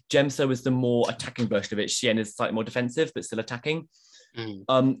Gemso. Gemso is the more attacking version of it. Xien is slightly more defensive, but still attacking.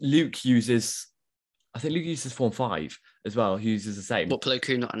 Luke uses Form 5 as well. He uses the same. What, Plo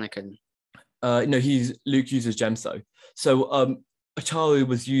Koon, not Anakin? No, Luke uses Gemso. So Ataru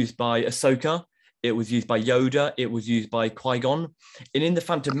was used by Ahsoka. It was used by Yoda. It was used by Qui-Gon. And in the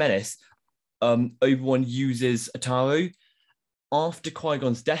Phantom Menace, Obi-Wan uses Ataru. After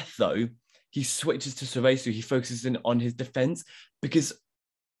Qui-Gon's death, though, he switches to Suresu. He focuses on his defense because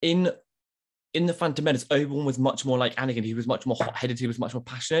in the Phantom Menace, Obi-Wan was much more like Anakin. He was much more hot-headed. He was much more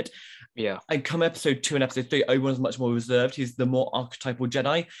passionate. Yeah. And come episode 2 and episode 3, Obi-Wan is much more reserved. He's the more archetypal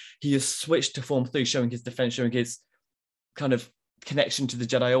Jedi. He has switched to Form 3, showing his defense, showing his kind of connection to the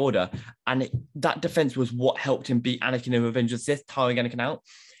Jedi Order. And that defense was what helped him beat Anakin in Revenge of the Sith, tiring Anakin out.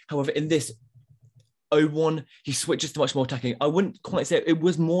 However, in this, Obi-Wan, he switches to much more attacking. I wouldn't quite say it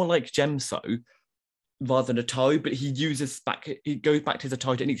was more like Gemso, rather than Atari, but he goes back to his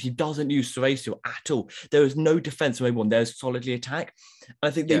Atari techniques. He doesn't use Soresu at all. There is no defense from Obi-Wan. There's solidly attack. And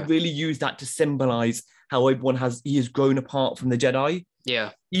I think they really use that to symbolize how Obi-Wan has grown apart from the Jedi.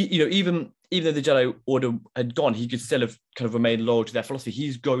 Yeah. Even though the Jedi Order had gone, he could still have kind of remained loyal to their philosophy.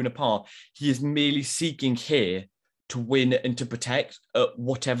 He's grown apart. He is merely seeking here to win and to protect at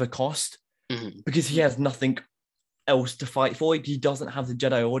whatever cost, because he has nothing else to fight for. He doesn't have the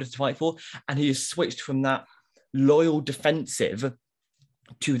Jedi Order to fight for, and he has switched from that loyal defensive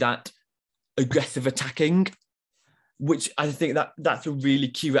to that aggressive attacking, which I think that's a really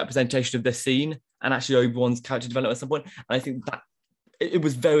key representation of this scene and actually Obi-Wan's character development at some point. And I think that it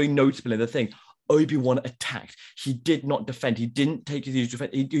was very notable in the thing. Obi-Wan attacked. He did not defend. He didn't take his usual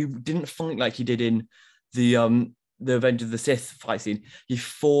defense. He didn't fight like he did in the Revenge of the Sith fight scene. He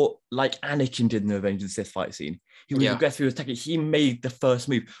fought like Anakin did in the Revenge of the Sith fight scene. He was aggressive, he was attacking. He made the first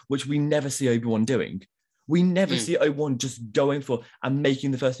move, which we never see Obi-Wan doing. We never see Obi-Wan just going for and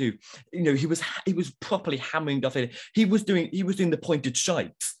making the first move. He was properly hammering Darth Vader. He was doing the pointed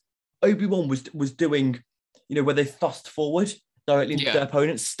strikes. Obi-Wan was doing, where they thrust forward directly into their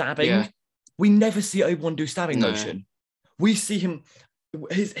opponents, stabbing. Yeah. We never see Obi-Wan do stabbing motion. We see him,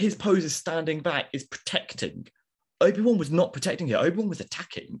 his pose is standing back, is protecting. Obi-Wan was not protecting here. Obi-Wan was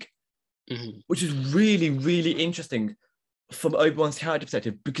attacking, which is really, really interesting from Obi-Wan's character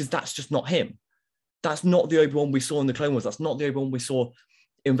perspective, because that's just not him. That's not the Obi-Wan we saw in the Clone Wars. That's not the Obi-Wan we saw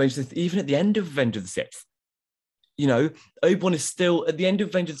in Revenge of the Sith. Even at the end of Revenge of the Sith, Obi-Wan is still, at the end of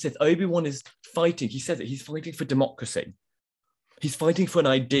Revenge of the Sith, Obi-Wan is fighting. He says it, he's fighting for democracy. He's fighting for an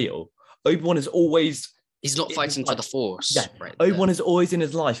ideal. Obi-Wan is always... He's not fighting for the Force. Yeah, right. Obi-Wan has always in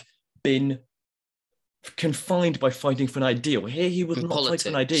his life been confined by fighting for an ideal. Here he was not fighting for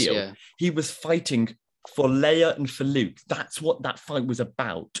an ideal. Yeah. He was fighting for Leia and for Luke. That's what that fight was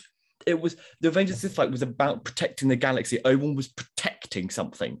about. It was, the Revenge of the Sith fight was about protecting the galaxy. Obi-Wan was protecting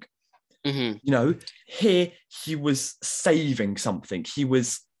something. Here he was saving something. He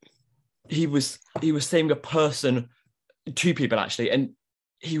was saving a person, two people actually, and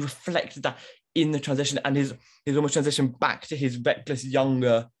he reflected that in the transition, and his almost transition back to his reckless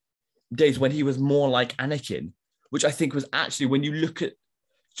younger days when he was more like Anakin, which I think was actually, when you look at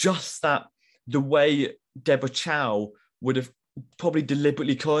just that, the way Deborah Chow would have probably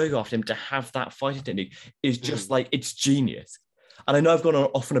deliberately choreographed him to have that fighting technique is just like, it's genius. And I know I've gone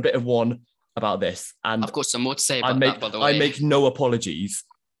off on a bit of one about this, and I've got some more to say about that, by the way. I make no apologies,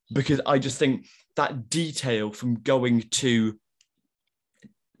 because I just think that detail from going to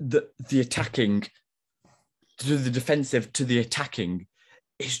the attacking to the defensive to the attacking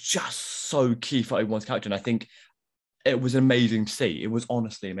is just so key for everyone's character. And I think it was amazing to see. It was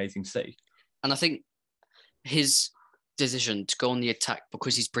honestly amazing to see. And I think his decision to go on the attack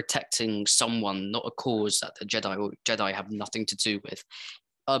because he's protecting someone, not a cause that the Jedi have nothing to do with.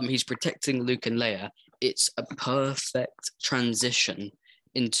 He's protecting Luke and Leia. It's a perfect transition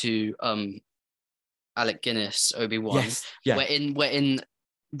into Alec Guinness, Obi-Wan. Yes, yeah. We're in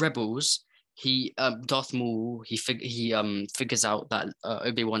Rebels. Darth Maul, he figures out that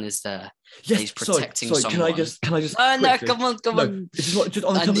Obi-Wan is there. Yes, he's protecting someone. Can I just? No, come on. Just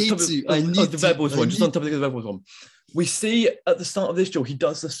on top of the Rebels one. Just on top of the Rebels one. We see at the start of this duel, he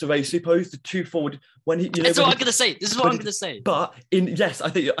does the Soresu pose, the two forward when he. That's what I'm gonna say. This is what I'm gonna say. But I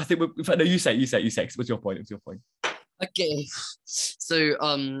think. In fact, no, you say. What's your point? Okay,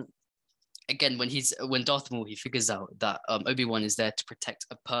 so again, when Darth Maul, he figures out that Obi-Wan is there to protect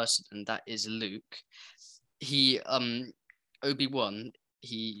a person, and that is Luke. Obi-Wan,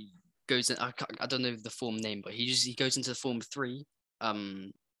 he goes in. I don't know the form name, but he goes into the form 3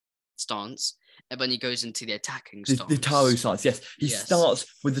 stance, and then he goes into the attacking stance. The Taru stance, yes. He starts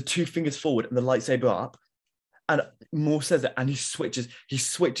with the two fingers forward and the lightsaber up, and Maul says it, and he switches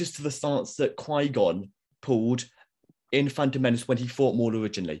to the stance that Qui-Gon pulled in Phantom Menace when he fought Maul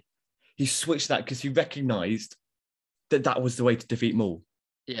originally. He switched that because he recognized that was the way to defeat Maul.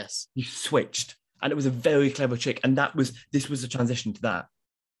 Yes. He switched, and it was a very clever trick, and this was a transition to that.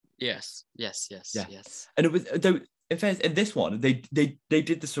 Yes. And it was, though, in fairness, in this one, they did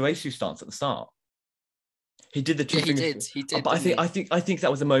the Soresu stance at the start. He did the two fingers. He did. But I think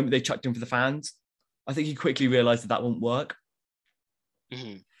that was the moment they chucked him for the fans. I think he quickly realized that won't work.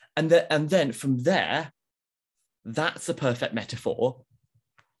 Mm-hmm. And then from there, that's a perfect metaphor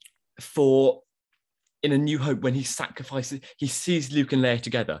for in A New Hope when he sees Luke and Leia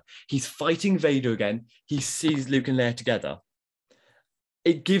together. He's fighting Vader again. He sees Luke and Leia together.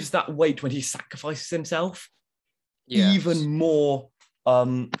 It gives that weight when he sacrifices himself. Yes. Even more.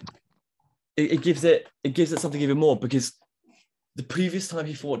 It gives it something even more, because The previous time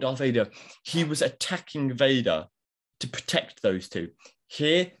he fought Darth Vader, he was attacking Vader to protect those two.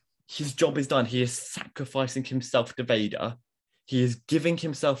 Here, his job is done. He is sacrificing himself to Vader. He is giving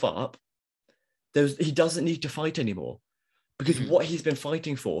himself up. He doesn't need to fight anymore, because what he's been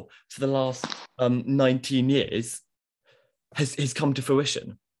fighting for the last 19 years has come to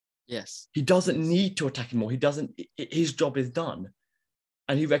fruition. Yes. He doesn't need to attack anymore. His job is done.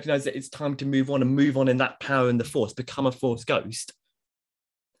 And he recognized that it's time to move on in that power and the Force, become a Force ghost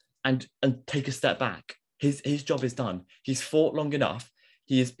and take a step back. His job is done. He's fought long enough.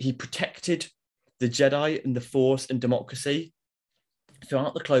 He protected the Jedi and the Force and democracy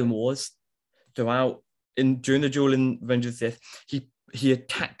throughout the Clone Wars, during the duel in Revenge of the Sith. He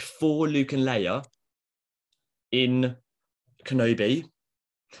attacked for Luke and Leia in Kenobi.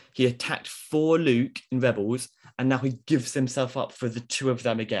 He attacked for Luke in Rebels, and now he gives himself up for the two of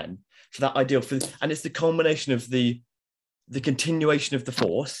them again. So that ideal and it's the culmination of the continuation of the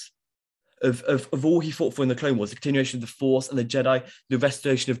Force, of all he fought for in the Clone Wars, the continuation of the Force and the Jedi, the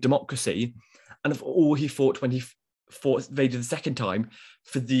restoration of democracy, and of all he fought when he fought Vader the second time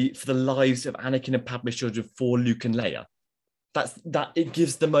for the lives of Anakin and Padme's children, for Luke and Leia. It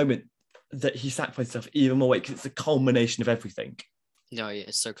gives the moment that he sacrificed himself even more weight, because it's the culmination of everything. No, yeah,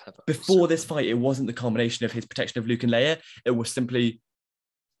 it's so clever. Before this fight, it wasn't the culmination of his protection of Luke and Leia. It was simply,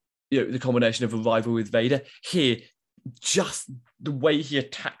 the culmination of a rival with Vader. Here, just the way he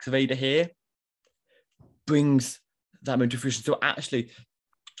attacks Vader here brings that moment to fruition. So actually,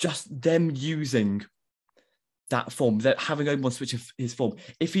 just them using that form, that having Obi-Wan switch his form,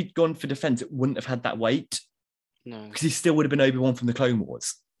 if he'd gone for defense, it wouldn't have had that weight. No. Because he still would have been Obi-Wan from the Clone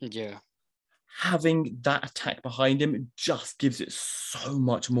Wars. Yeah. Having that attack behind him just gives it so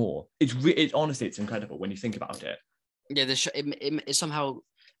much more. Honestly, it's incredible when you think about it. Yeah, it somehow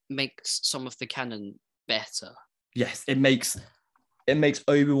makes some of the canon better. Yes, it makes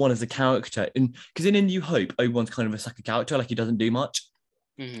Obi-Wan as a character, because in A New Hope, Obi-Wan's kind of a sucker character, like he doesn't do much.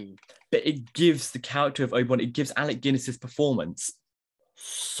 Mm-hmm. But it gives the character of Obi-Wan, it gives Alec Guinness's performance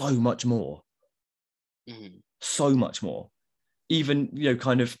so much more. Mm-hmm. So much more. Even,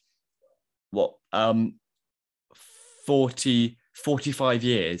 kind of 45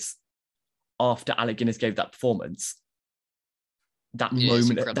 years after Alec Guinness gave that performance, that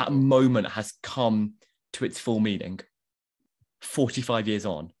moment has come to its full meaning 45 years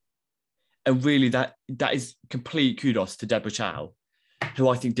on. And really that is complete kudos to Deborah Chow, who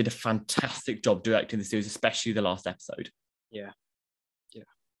I think did a fantastic job directing the series, especially the last episode. Yeah.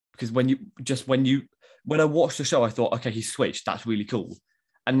 Because when I watched the show, I thought, okay, he switched, that's really cool.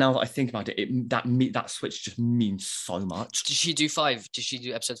 And now that I think about it, that switch just means so much. Did she do 5? Did she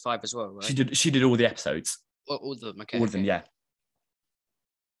do episode 5 as well? Right? She did all the episodes. All of them. Okay. All of them, yeah.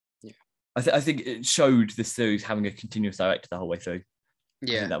 Yeah. I think it showed the series having a continuous director the whole way through.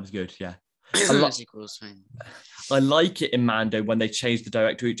 Yeah, I think that was good. Yeah. I I like it in Mando when they change the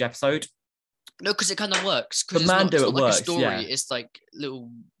director each episode. No, because it kind of works. For Mando, it's not it like works. a story. Yeah. It's like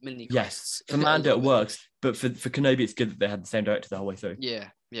little mini. Yes, for Mando it works, but for Kenobi, it's good that they had the same director the whole way through. Yeah.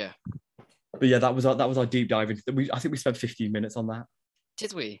 But yeah, that was our deep dive into. I think we spent 15 minutes on that.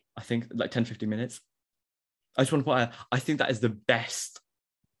 Did we? I think like 10, 15 minutes. I just want to point out, I think that is the best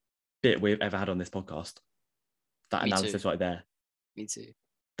bit we've ever had on this podcast. That analysis right there. Me too.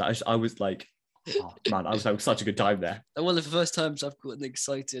 I was like, oh, man, I was having such a good time there. And one of the first times I've gotten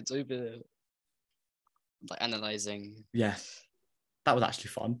excited over like analyzing. Yeah, that was actually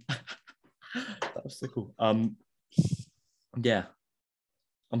fun. That was so cool. Yeah,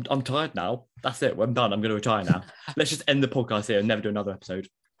 I'm tired now. That's it. I'm done. I'm going to retire now. Let's just end the podcast here and never do another episode.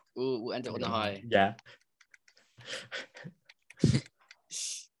 We'll end it on a high. Yeah.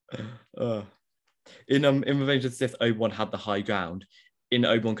 In Revenge of the Sith, Obi-Wan had the high ground. In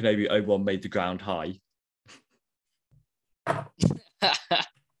Obi-Wan Kenobi, Obi-Wan made the ground high.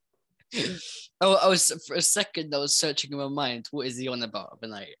 I was for a second. I was searching in my mind. What is he on about? I've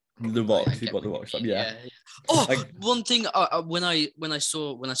been like the rocks. He got the rocks up. Yeah. Oh, one thing. When I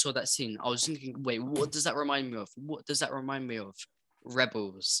saw that scene, I was thinking, wait, what does that remind me of? What does that remind me of?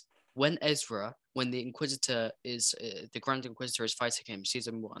 Rebels. When the Inquisitor is the Grand Inquisitor is fighting him,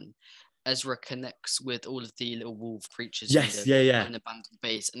 season 1. Ezra connects with all of the little wolf creatures. Yes, in an abandoned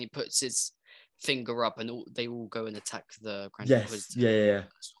base, and he puts his finger up, and they all go and attack the Grand Inquisitor. Yeah.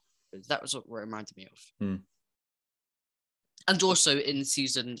 That was what it reminded me of. Mm. And also in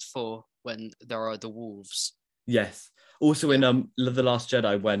season 4, when there are the wolves. Yes. Also in The Last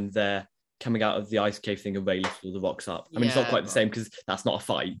Jedi, when they're coming out of the ice cave thing and Rey lifts all the rocks up. I mean, it's not quite the same because that's not a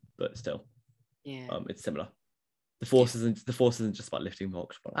fight, but still. Yeah. It's similar. The Force isn't just about lifting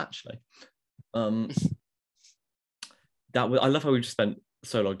rocks, but actually. I love how we just spent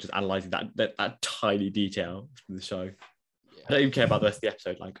so long just analysing that tiny detail from the show. Yeah. I don't even care about the rest of the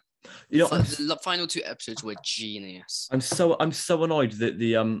episode. Like, The final 2 episodes were genius. I'm so annoyed that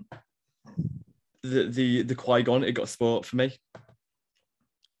the Qui-Gon, it got spoiled for me.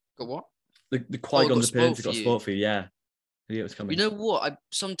 Got what? The Qui-Gon's appearance, it got you. spoiled for you. Yeah. I knew it was coming. You know what? I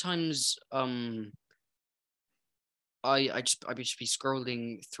sometimes I just be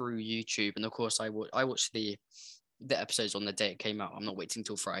scrolling through YouTube, and of course I watch the episodes on the day it came out. I'm not waiting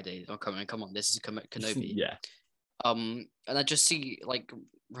till Friday. Oh, come on, this is Kenobi. Yeah. And I just see like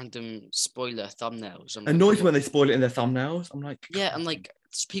random spoiler thumbnails. I'm Annoys like, me when they spoil it in their thumbnails. I'm like, yeah, and like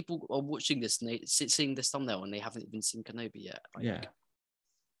people are watching this and seeing this thumbnail and they haven't even seen Kenobi yet. Like, yeah.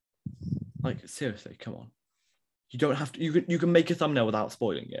 Like, seriously, come on. You don't have to. You can make a thumbnail without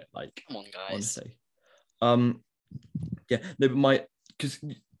spoiling it. Like, come on, guys. Honestly. Yeah. No, but because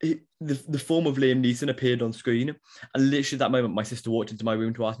the form of Liam Neeson appeared on screen, and literally that moment, my sister walked into my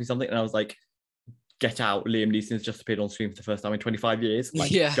room to ask me something, and I was like, "Get out! Liam Neeson has just appeared on screen for the first time in 25 years. Like,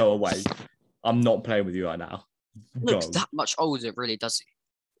 Yeah. Go away. I'm not playing with you right now." Looks Go. that much older, really, does he?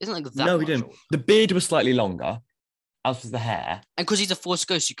 Isn't like that? No, much he didn't. older. The beard was slightly longer, as was the hair. And because he's a Force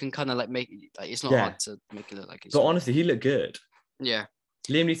ghost, you can kind of like make like it's not Yeah. hard to make it look like he's. But honestly, he looked good. Yeah.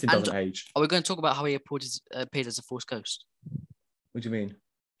 Liam Neeson And- doesn't age. Are we going to talk about how he appeared as a Force ghost? What do you mean?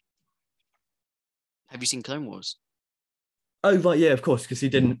 Have you seen Clone Wars? Oh, right, yeah, of course, because he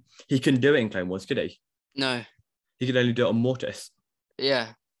couldn't do it in Clone Wars, could he? No. He could only do it on Mortis.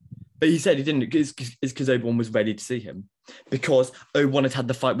 Yeah. But he said he didn't, because Obi-Wan was ready to see him. Because Obi-Wan had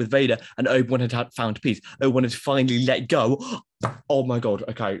the fight with Vader, and Obi-Wan had found peace. Obi-Wan had finally let go. Oh my God,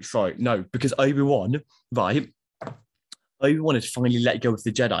 okay, sorry, no, because Obi-Wan, right, Obi-Wan had finally let go of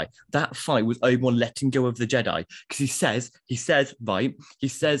the Jedi. That fight was Obi-Wan letting go of the Jedi. Because he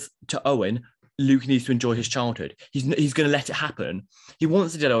says to Owen, Luke needs to enjoy his childhood. He's going to let it happen. He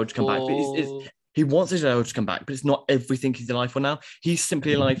wants the Jedi to come back, but he wants the Jedi to come back, but it's not everything he's alive for now. He's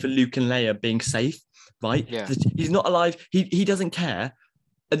simply alive for Luke and Leia being safe, right? Yeah. He's not alive. He doesn't care.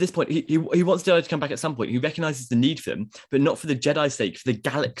 At this point, he wants the Jedi to come back at some point. He recognizes the need for them, but not for the Jedi's sake, for the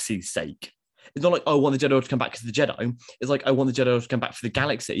galaxy's sake. It's not like, oh, I want the Jedi to come back because of the Jedi. It's like, I want the Jedi to come back for the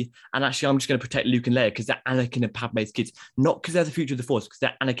galaxy. And actually, I'm just going to protect Luke and Leia because they're Anakin and Padme's kids. Not because they're the future of the Force, because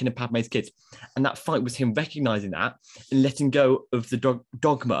they're Anakin and Padme's kids. And that fight was him recognizing that and letting go of the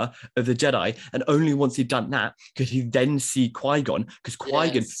dogma of the Jedi. And only once he'd done that could he then see Qui-Gon, because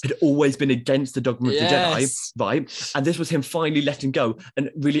Qui-Gon had always been against the dogma of the Jedi, right? And this was him finally letting go and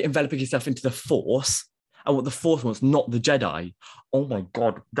really enveloping himself into the Force and what the Force wants, not the Jedi. Oh my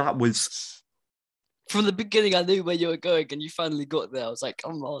God, that was... From the beginning, I knew where you were going, and you finally got there. I was like,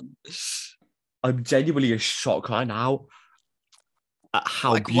 come on. I'm genuinely in shock right now at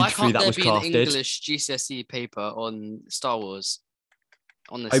how beautifully that was crafted. Why can't there be an English GCSE paper on Star Wars?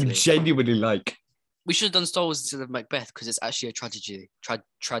 Honestly. I'm genuinely like... We should have done Star Wars instead of Macbeth because it's actually a tragedy.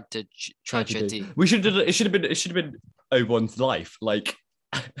 Tragedy. We should have done, it should have been Obi-Wan's life. Like,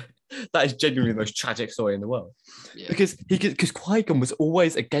 that is genuinely the most tragic story in the world. Yeah. Because Qui-Gon was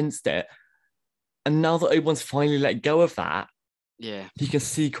always against it. And now that Obi-Wan's finally let go of that, yeah, he can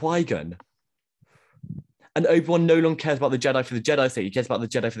see Qui-Gon. And Obi-Wan no longer cares about the Jedi for the Jedi's sake. He cares about the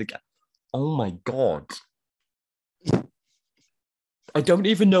Jedi for the... Oh my God. I don't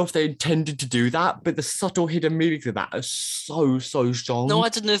even know if they intended to do that, but the subtle hidden meanings of that are so strong. No, I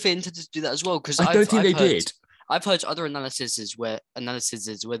don't know if they intended to do that as well. Because I don't think they did. I've heard other analyses where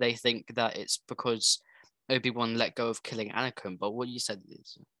they think that it's because Obi-Wan let go of killing Anakin. But what you said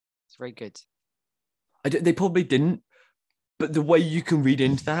is it's very good. They probably didn't, but the way you can read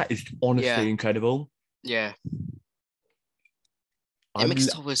into that is honestly incredible. Yeah. It makes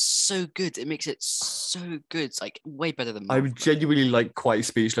Star Wars so good. It makes it so good. It's like way better than Marvel. I'm genuinely like quite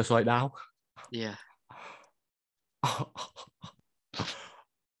speechless right now. Yeah.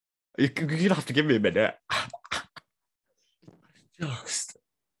 You're gonna have to give me a minute. Just...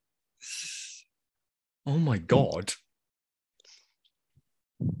 Oh my God.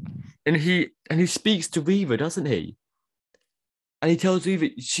 And he speaks to Reva, doesn't he? And he tells Reva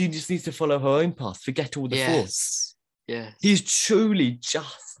she just needs to follow her own path, forget all the Force. Yeah. He's truly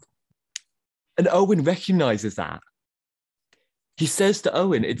just. And Owen recognizes that. He says to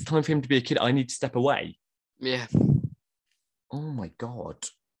Owen, it's time for him to be a kid. I need to step away. Yeah. Oh my God.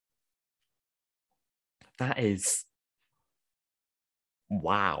 That is...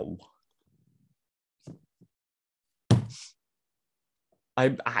 Wow.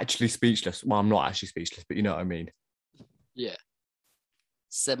 I'm actually speechless. Well, I'm not actually speechless, but you know what I mean. Yeah.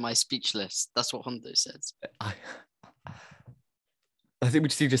 Semi-speechless. That's what Hondo says. I think we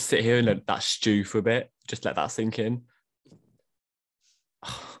just need to sit here and let that stew for a bit. Just let that sink in.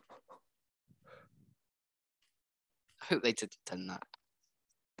 hope they did intend that.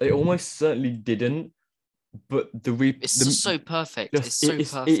 They almost certainly didn't. But It's just so perfect. It's so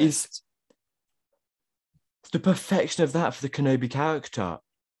perfect. It is the perfection of that for the Kenobi character.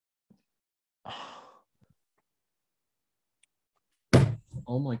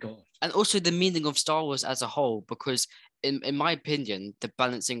 Oh my god. And also the meaning of Star Wars as a whole, because in my opinion, the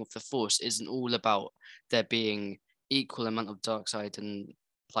balancing of the Force isn't all about there being equal amount of dark side and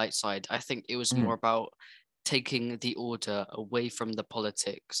light side. I think it was more about taking the order away from the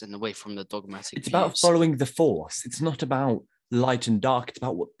politics and away from the dogmatic It's about following the Force. It's not about light and dark.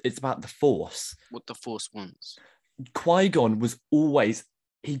 It's about the Force. What the Force wants. Qui-Gon was always,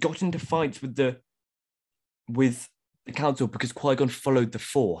 he got into fights with the Council because Qui-Gon followed the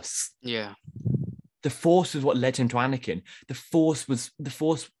Force. Yeah. The Force was what led him to Anakin. The Force was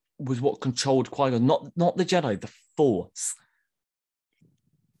what controlled Qui-Gon, not the Jedi, the Force.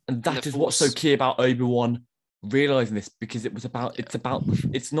 And that is what's so key about Obi-Wan realizing this, because it's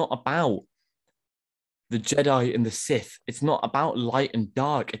not about the Jedi and the Sith. It's not about light and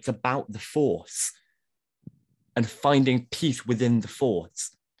dark. It's about the Force and finding peace within the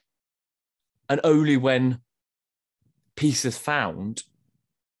Force. And only when peace is found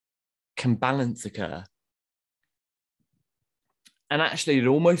can balance occur. And actually, it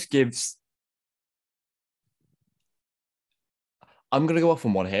almost gives... I'm going to go off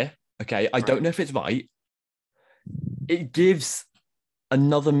on one here, okay? I don't know if it's right. It gives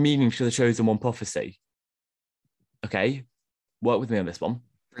another meaning to the Chosen One prophecy. Okay? Work with me on this one.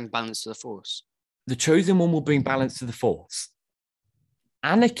 Bring balance to the Force. The Chosen One will bring balance to the Force.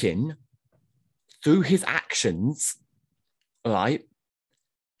 Anakin, through his actions, right,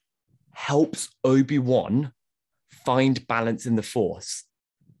 helps Obi-Wan find balance in the Force.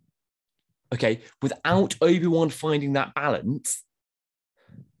 Okay? Without Obi-Wan finding that balance,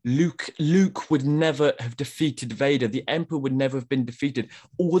 Luke would never have defeated Vader. The Emperor would never have been defeated.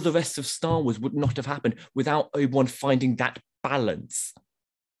 All the rest of Star Wars would not have happened without Obi-Wan finding that balance.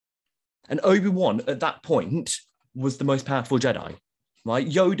 And Obi-Wan, at that point, was the most powerful Jedi, right?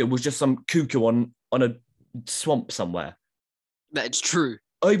 Yoda was just some cuckoo on a swamp somewhere. That's true.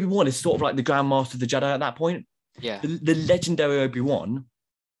 Obi-Wan is sort of like the Grand Master of the Jedi at that point. Yeah. The legendary Obi-Wan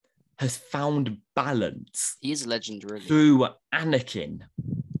has found balance. He is a legend, really. Through Anakin.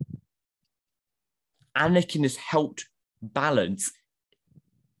 Anakin has helped balance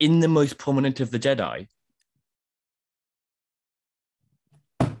in the most prominent of the Jedi.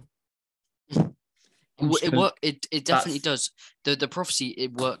 It definitely does. The prophecy,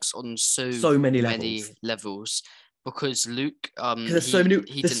 it works on so many levels. Because Luke, he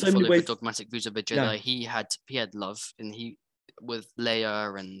didn't follow the dogmatic views of a Jedi. Yeah. He had love, and he with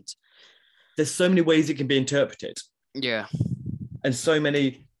Leia, and there's so many ways it can be interpreted. Yeah, and so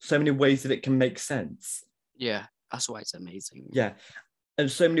many ways that it can make sense. Yeah, that's why it's amazing. Yeah, and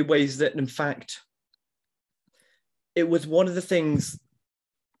so many ways that, in fact, it was one of the things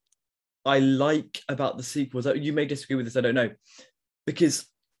I like about the sequels. You may disagree with this, I don't know, because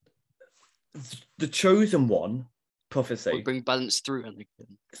the Chosen One prophecy will bring balance through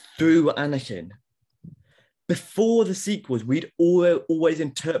Anakin. Before the sequels, we'd always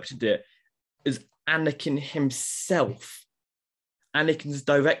interpreted it as Anakin himself. Anakin's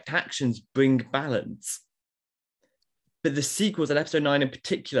direct actions bring balance. But the sequels, and Episode 9 in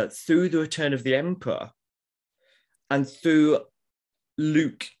particular, through the return of the Emperor and through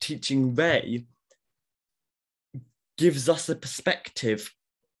Luke teaching Rey, gives us a perspective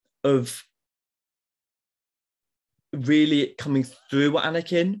of really coming through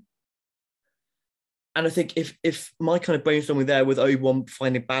Anakin. And I think if my kind of brainstorming there with Obi-Wan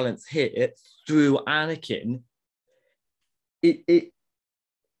finding balance here through Anakin, it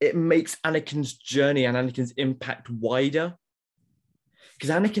makes Anakin's journey and Anakin's impact wider. Because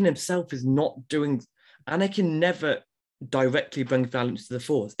Anakin himself is not doing... Anakin never directly brings balance to the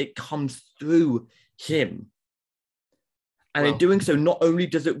Force. It comes through him. And in doing so, not only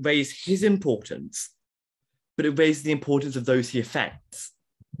does it raise his importance, but it raises the importance of those he affects.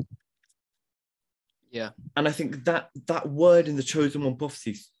 Yeah. And I think that word in the Chosen One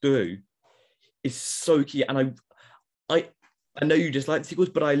prophecy through is so key. And I know you dislike the sequels,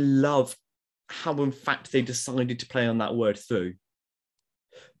 but I love how, in fact, they decided to play on that word through.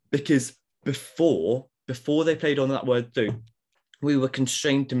 Because before they played on that word through, we were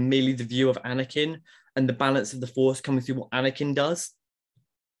constrained to merely the view of Anakin and the balance of the Force coming through what Anakin does.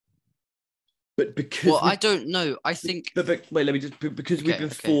 But because... Well, I don't know. I think... But wait, let me just... Because we've been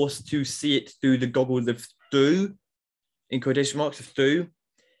forced to see it through the goggles of through, in quotation marks, of through,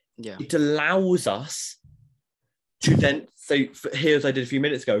 it allows us to then say, here, as I did a few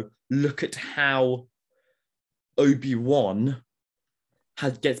minutes ago, look at how Obi-Wan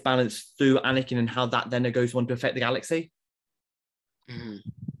gets balanced through Anakin and how that then goes on to affect the galaxy.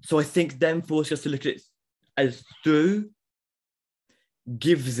 So I think them forcing us to look at it as through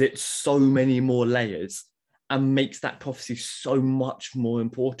gives it so many more layers and makes that prophecy so much more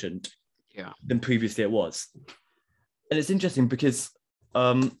important than previously it was. And it's interesting because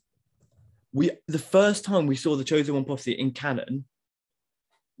the first time we saw the Chosen One prophecy in canon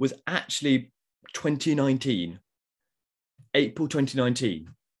was actually 2019, April 2019.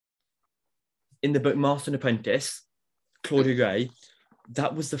 In the book Master and Apprentice, Claudia Gray,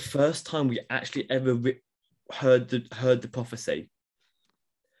 that was the first time we actually ever heard the prophecy.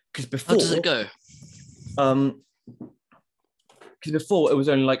 Because before, how does it go? Because before it was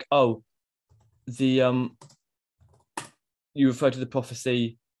only like, oh, you refer to the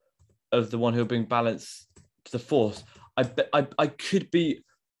prophecy of the one who will bring balance to the Force. I could be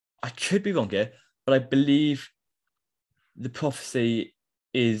wrong here, but I believe the prophecy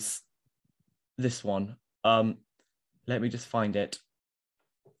is this one. Let me just find it.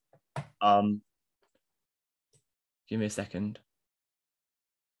 Give me a second.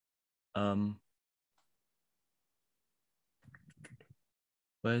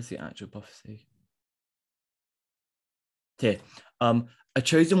 Where's the actual prophecy? Here. A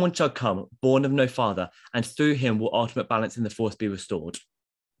chosen one shall come, born of no father, and through him will ultimate balance in the Force be restored.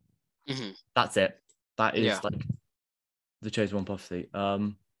 That's it. That is like the chosen one prophecy.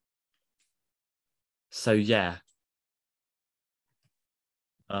 So yeah.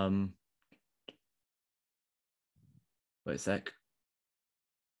 Wait a sec.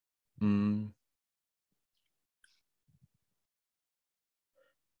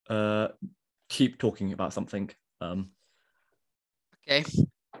 Keep talking about something. Okay.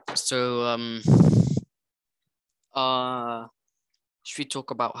 So should we talk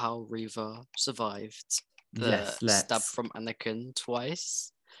about how Reva survived the stab from Anakin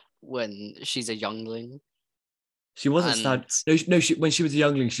twice when she's a youngling? She wasn't stabbed. No, when she was a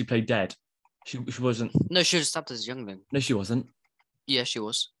youngling, she played dead. She wasn't. No, she was stabbed as a youngling. No, she wasn't. Yeah, she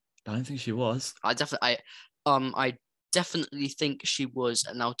was. I don't think she was. I definitely think she was,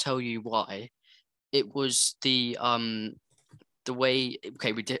 and I'll tell you why. It was the way.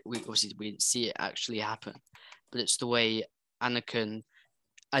 Okay, we obviously we didn't see it actually happen, but it's the way Anakin,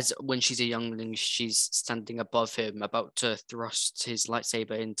 as when she's a youngling, she's standing above him, about to thrust his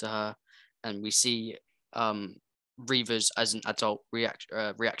lightsaber into her, and we see Reva's as an adult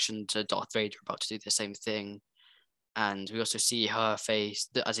reaction to Darth Vader about to do the same thing. And we also see her face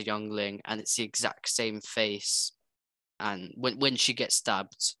as a youngling, and it's the exact same face. And when she gets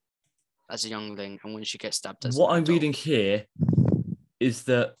stabbed as a youngling, and when she gets stabbed as what an I'm adult. reading here is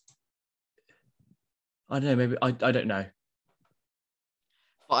that I don't know. Maybe I don't know.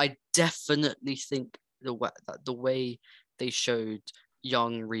 But I definitely think the way they showed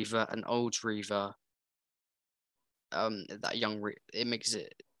young Reva and old Reva, it makes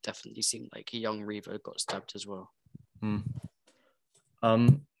it definitely seem like a young Reva got stabbed as well.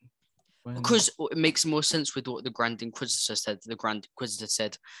 Because it makes more sense with what the Grand Inquisitor said. The Grand Inquisitor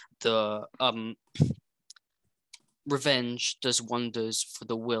said the revenge does wonders for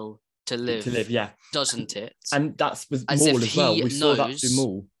the will to live. Yeah. Doesn't it? And that's with Maul as well. We saw that through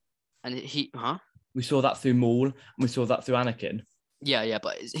Maul. And we saw that through Maul, and we saw that through Anakin. Yeah,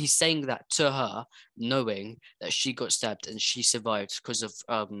 but he's saying that to her, knowing that she got stabbed and she survived because of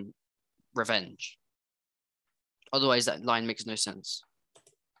revenge. Otherwise, that line makes no sense.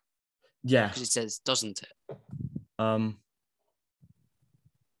 Yeah. Because he says, doesn't it? No,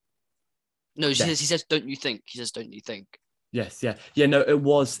 he says, don't you think? He says, don't you think? Yes, yeah. Yeah, no, it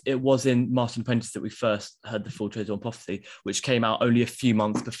was in Master and Apprentice that we first heard the full Chosen One prophecy, which came out only a few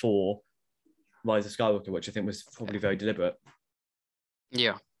months before Rise of Skywalker, which I think was probably very deliberate.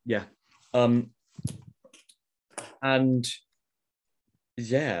 Yeah. Yeah. And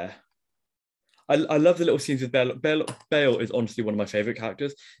yeah. I love the little scenes with Bail. Bail is honestly one of my favourite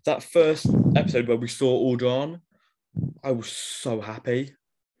characters. That first episode where we saw Alderaan, I was so happy.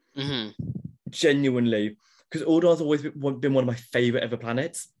 Genuinely. Because Alderaan's always been one of my favourite ever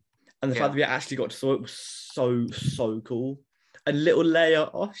planets. And the fact that we actually got to see it was so, so cool. And little Leia,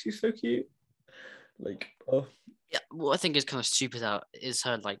 oh, she's so cute. Like, oh. Yeah, what I think is kind of stupid out is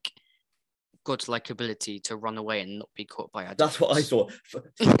her, like, godlike ability to run away and not be caught by adults. That's what I thought. For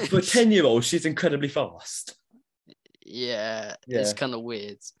a 10-year-old, she's incredibly fast. Yeah, it's kind of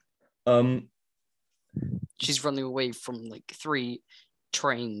weird. She's running away from like 3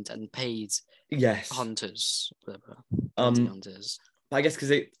 trained and paid hunters, whatever. Hunters. I guess because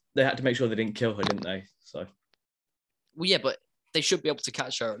they had to make sure they didn't kill her, didn't they? So. Well, yeah, but they should be able to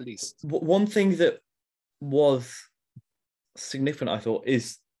catch her at least. One thing that was significant, I thought,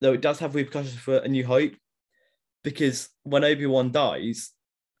 is though it does have repercussions for A New Hope, because when Obi-Wan dies,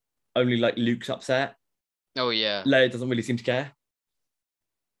 only like Luke's upset. Oh yeah. Leia doesn't really seem to care.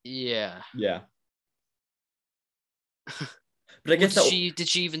 Yeah. Yeah. But I guess did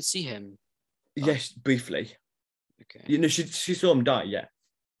she even see him? Yes, briefly. Okay. You know, she saw him die, yeah.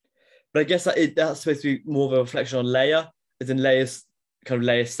 But I guess that's supposed to be more of a reflection on Leia, as in Leia's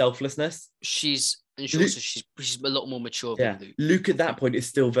selflessness. She's a lot more mature Yeah. than Luke. Luke at that point is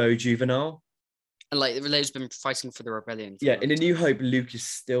still very juvenile. And like Leia's been fighting for the rebellion. Yeah, in A New Hope, Luke is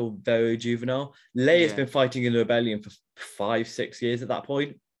still very juvenile. Leia's been fighting in the rebellion for 5-6 years at that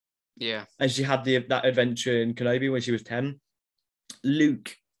point. Yeah. And she had that adventure in Kenobi when she was 10.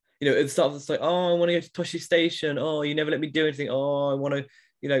 Luke, you know, at the start, it's like, oh, I want to go to Tosche Station. Oh, you never let me do anything. Oh, I want to,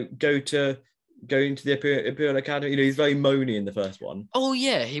 you know, go into the Imperial Academy. You know, he's very moany in the first one. Oh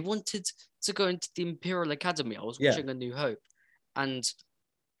yeah, he wanted to go into the Imperial Academy. I was watching A New Hope, and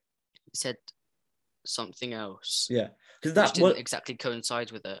he said something else. Yeah, because that didn't exactly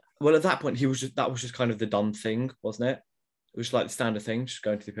coincide with it. Well, at that point, that was just kind of the done thing, wasn't it? It was like the standard thing, just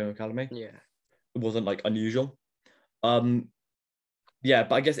going to the Imperial Academy. Yeah, it wasn't like unusual. Yeah,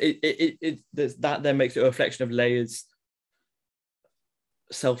 but I guess that then makes it a reflection of Leia's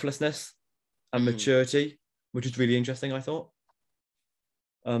selflessness and maturity, which is really interesting, I thought.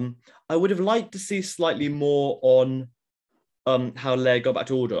 I would have liked to see slightly more on how Leia got back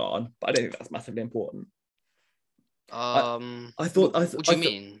to Alderaan, but I don't think that's massively important. I thought. What do you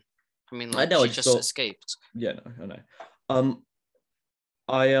mean? I mean, like, she just escaped. Yeah, no,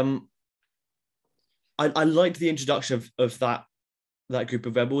 I know. I liked the introduction of that group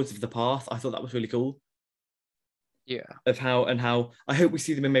of rebels of the Path. I thought that was really cool. Yeah. Of how I hope we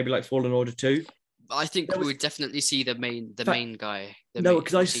see them in maybe like Fallen Order 2. I think we would definitely see the main guy.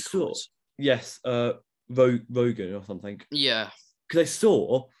 Because I saw Rogan or something. Yeah. Because I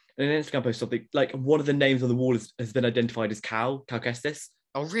saw in an Instagram post something like one of the names on the wall has been identified as Cal Kestis.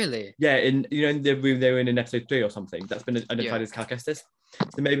 Oh really? Yeah, in the room they were in episode 3 or something. That's been identified as Cal Kestis.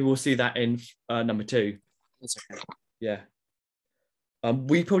 So maybe we'll see that in number 2. That's okay. Yeah.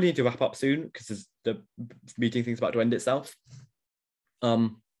 We probably need to wrap up soon because the meeting thing's about to end itself.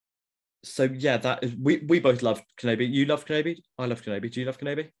 So yeah, that is we both love Kenobi. You love Kenobi. I love Kenobi. Do you love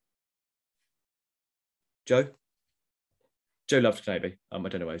Kenobi? Joe loved Kenobi. I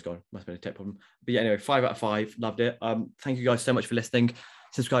don't know where he's gone. Must have been a tech problem. But yeah, anyway, 5 out of 5. Loved it. Thank you guys so much for listening.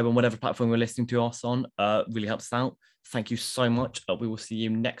 Subscribe on whatever platform you're listening to us on. Really helps us out. Thank you so much. We will see you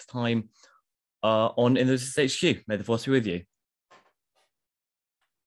next time on In the HQ. May the Force be with you.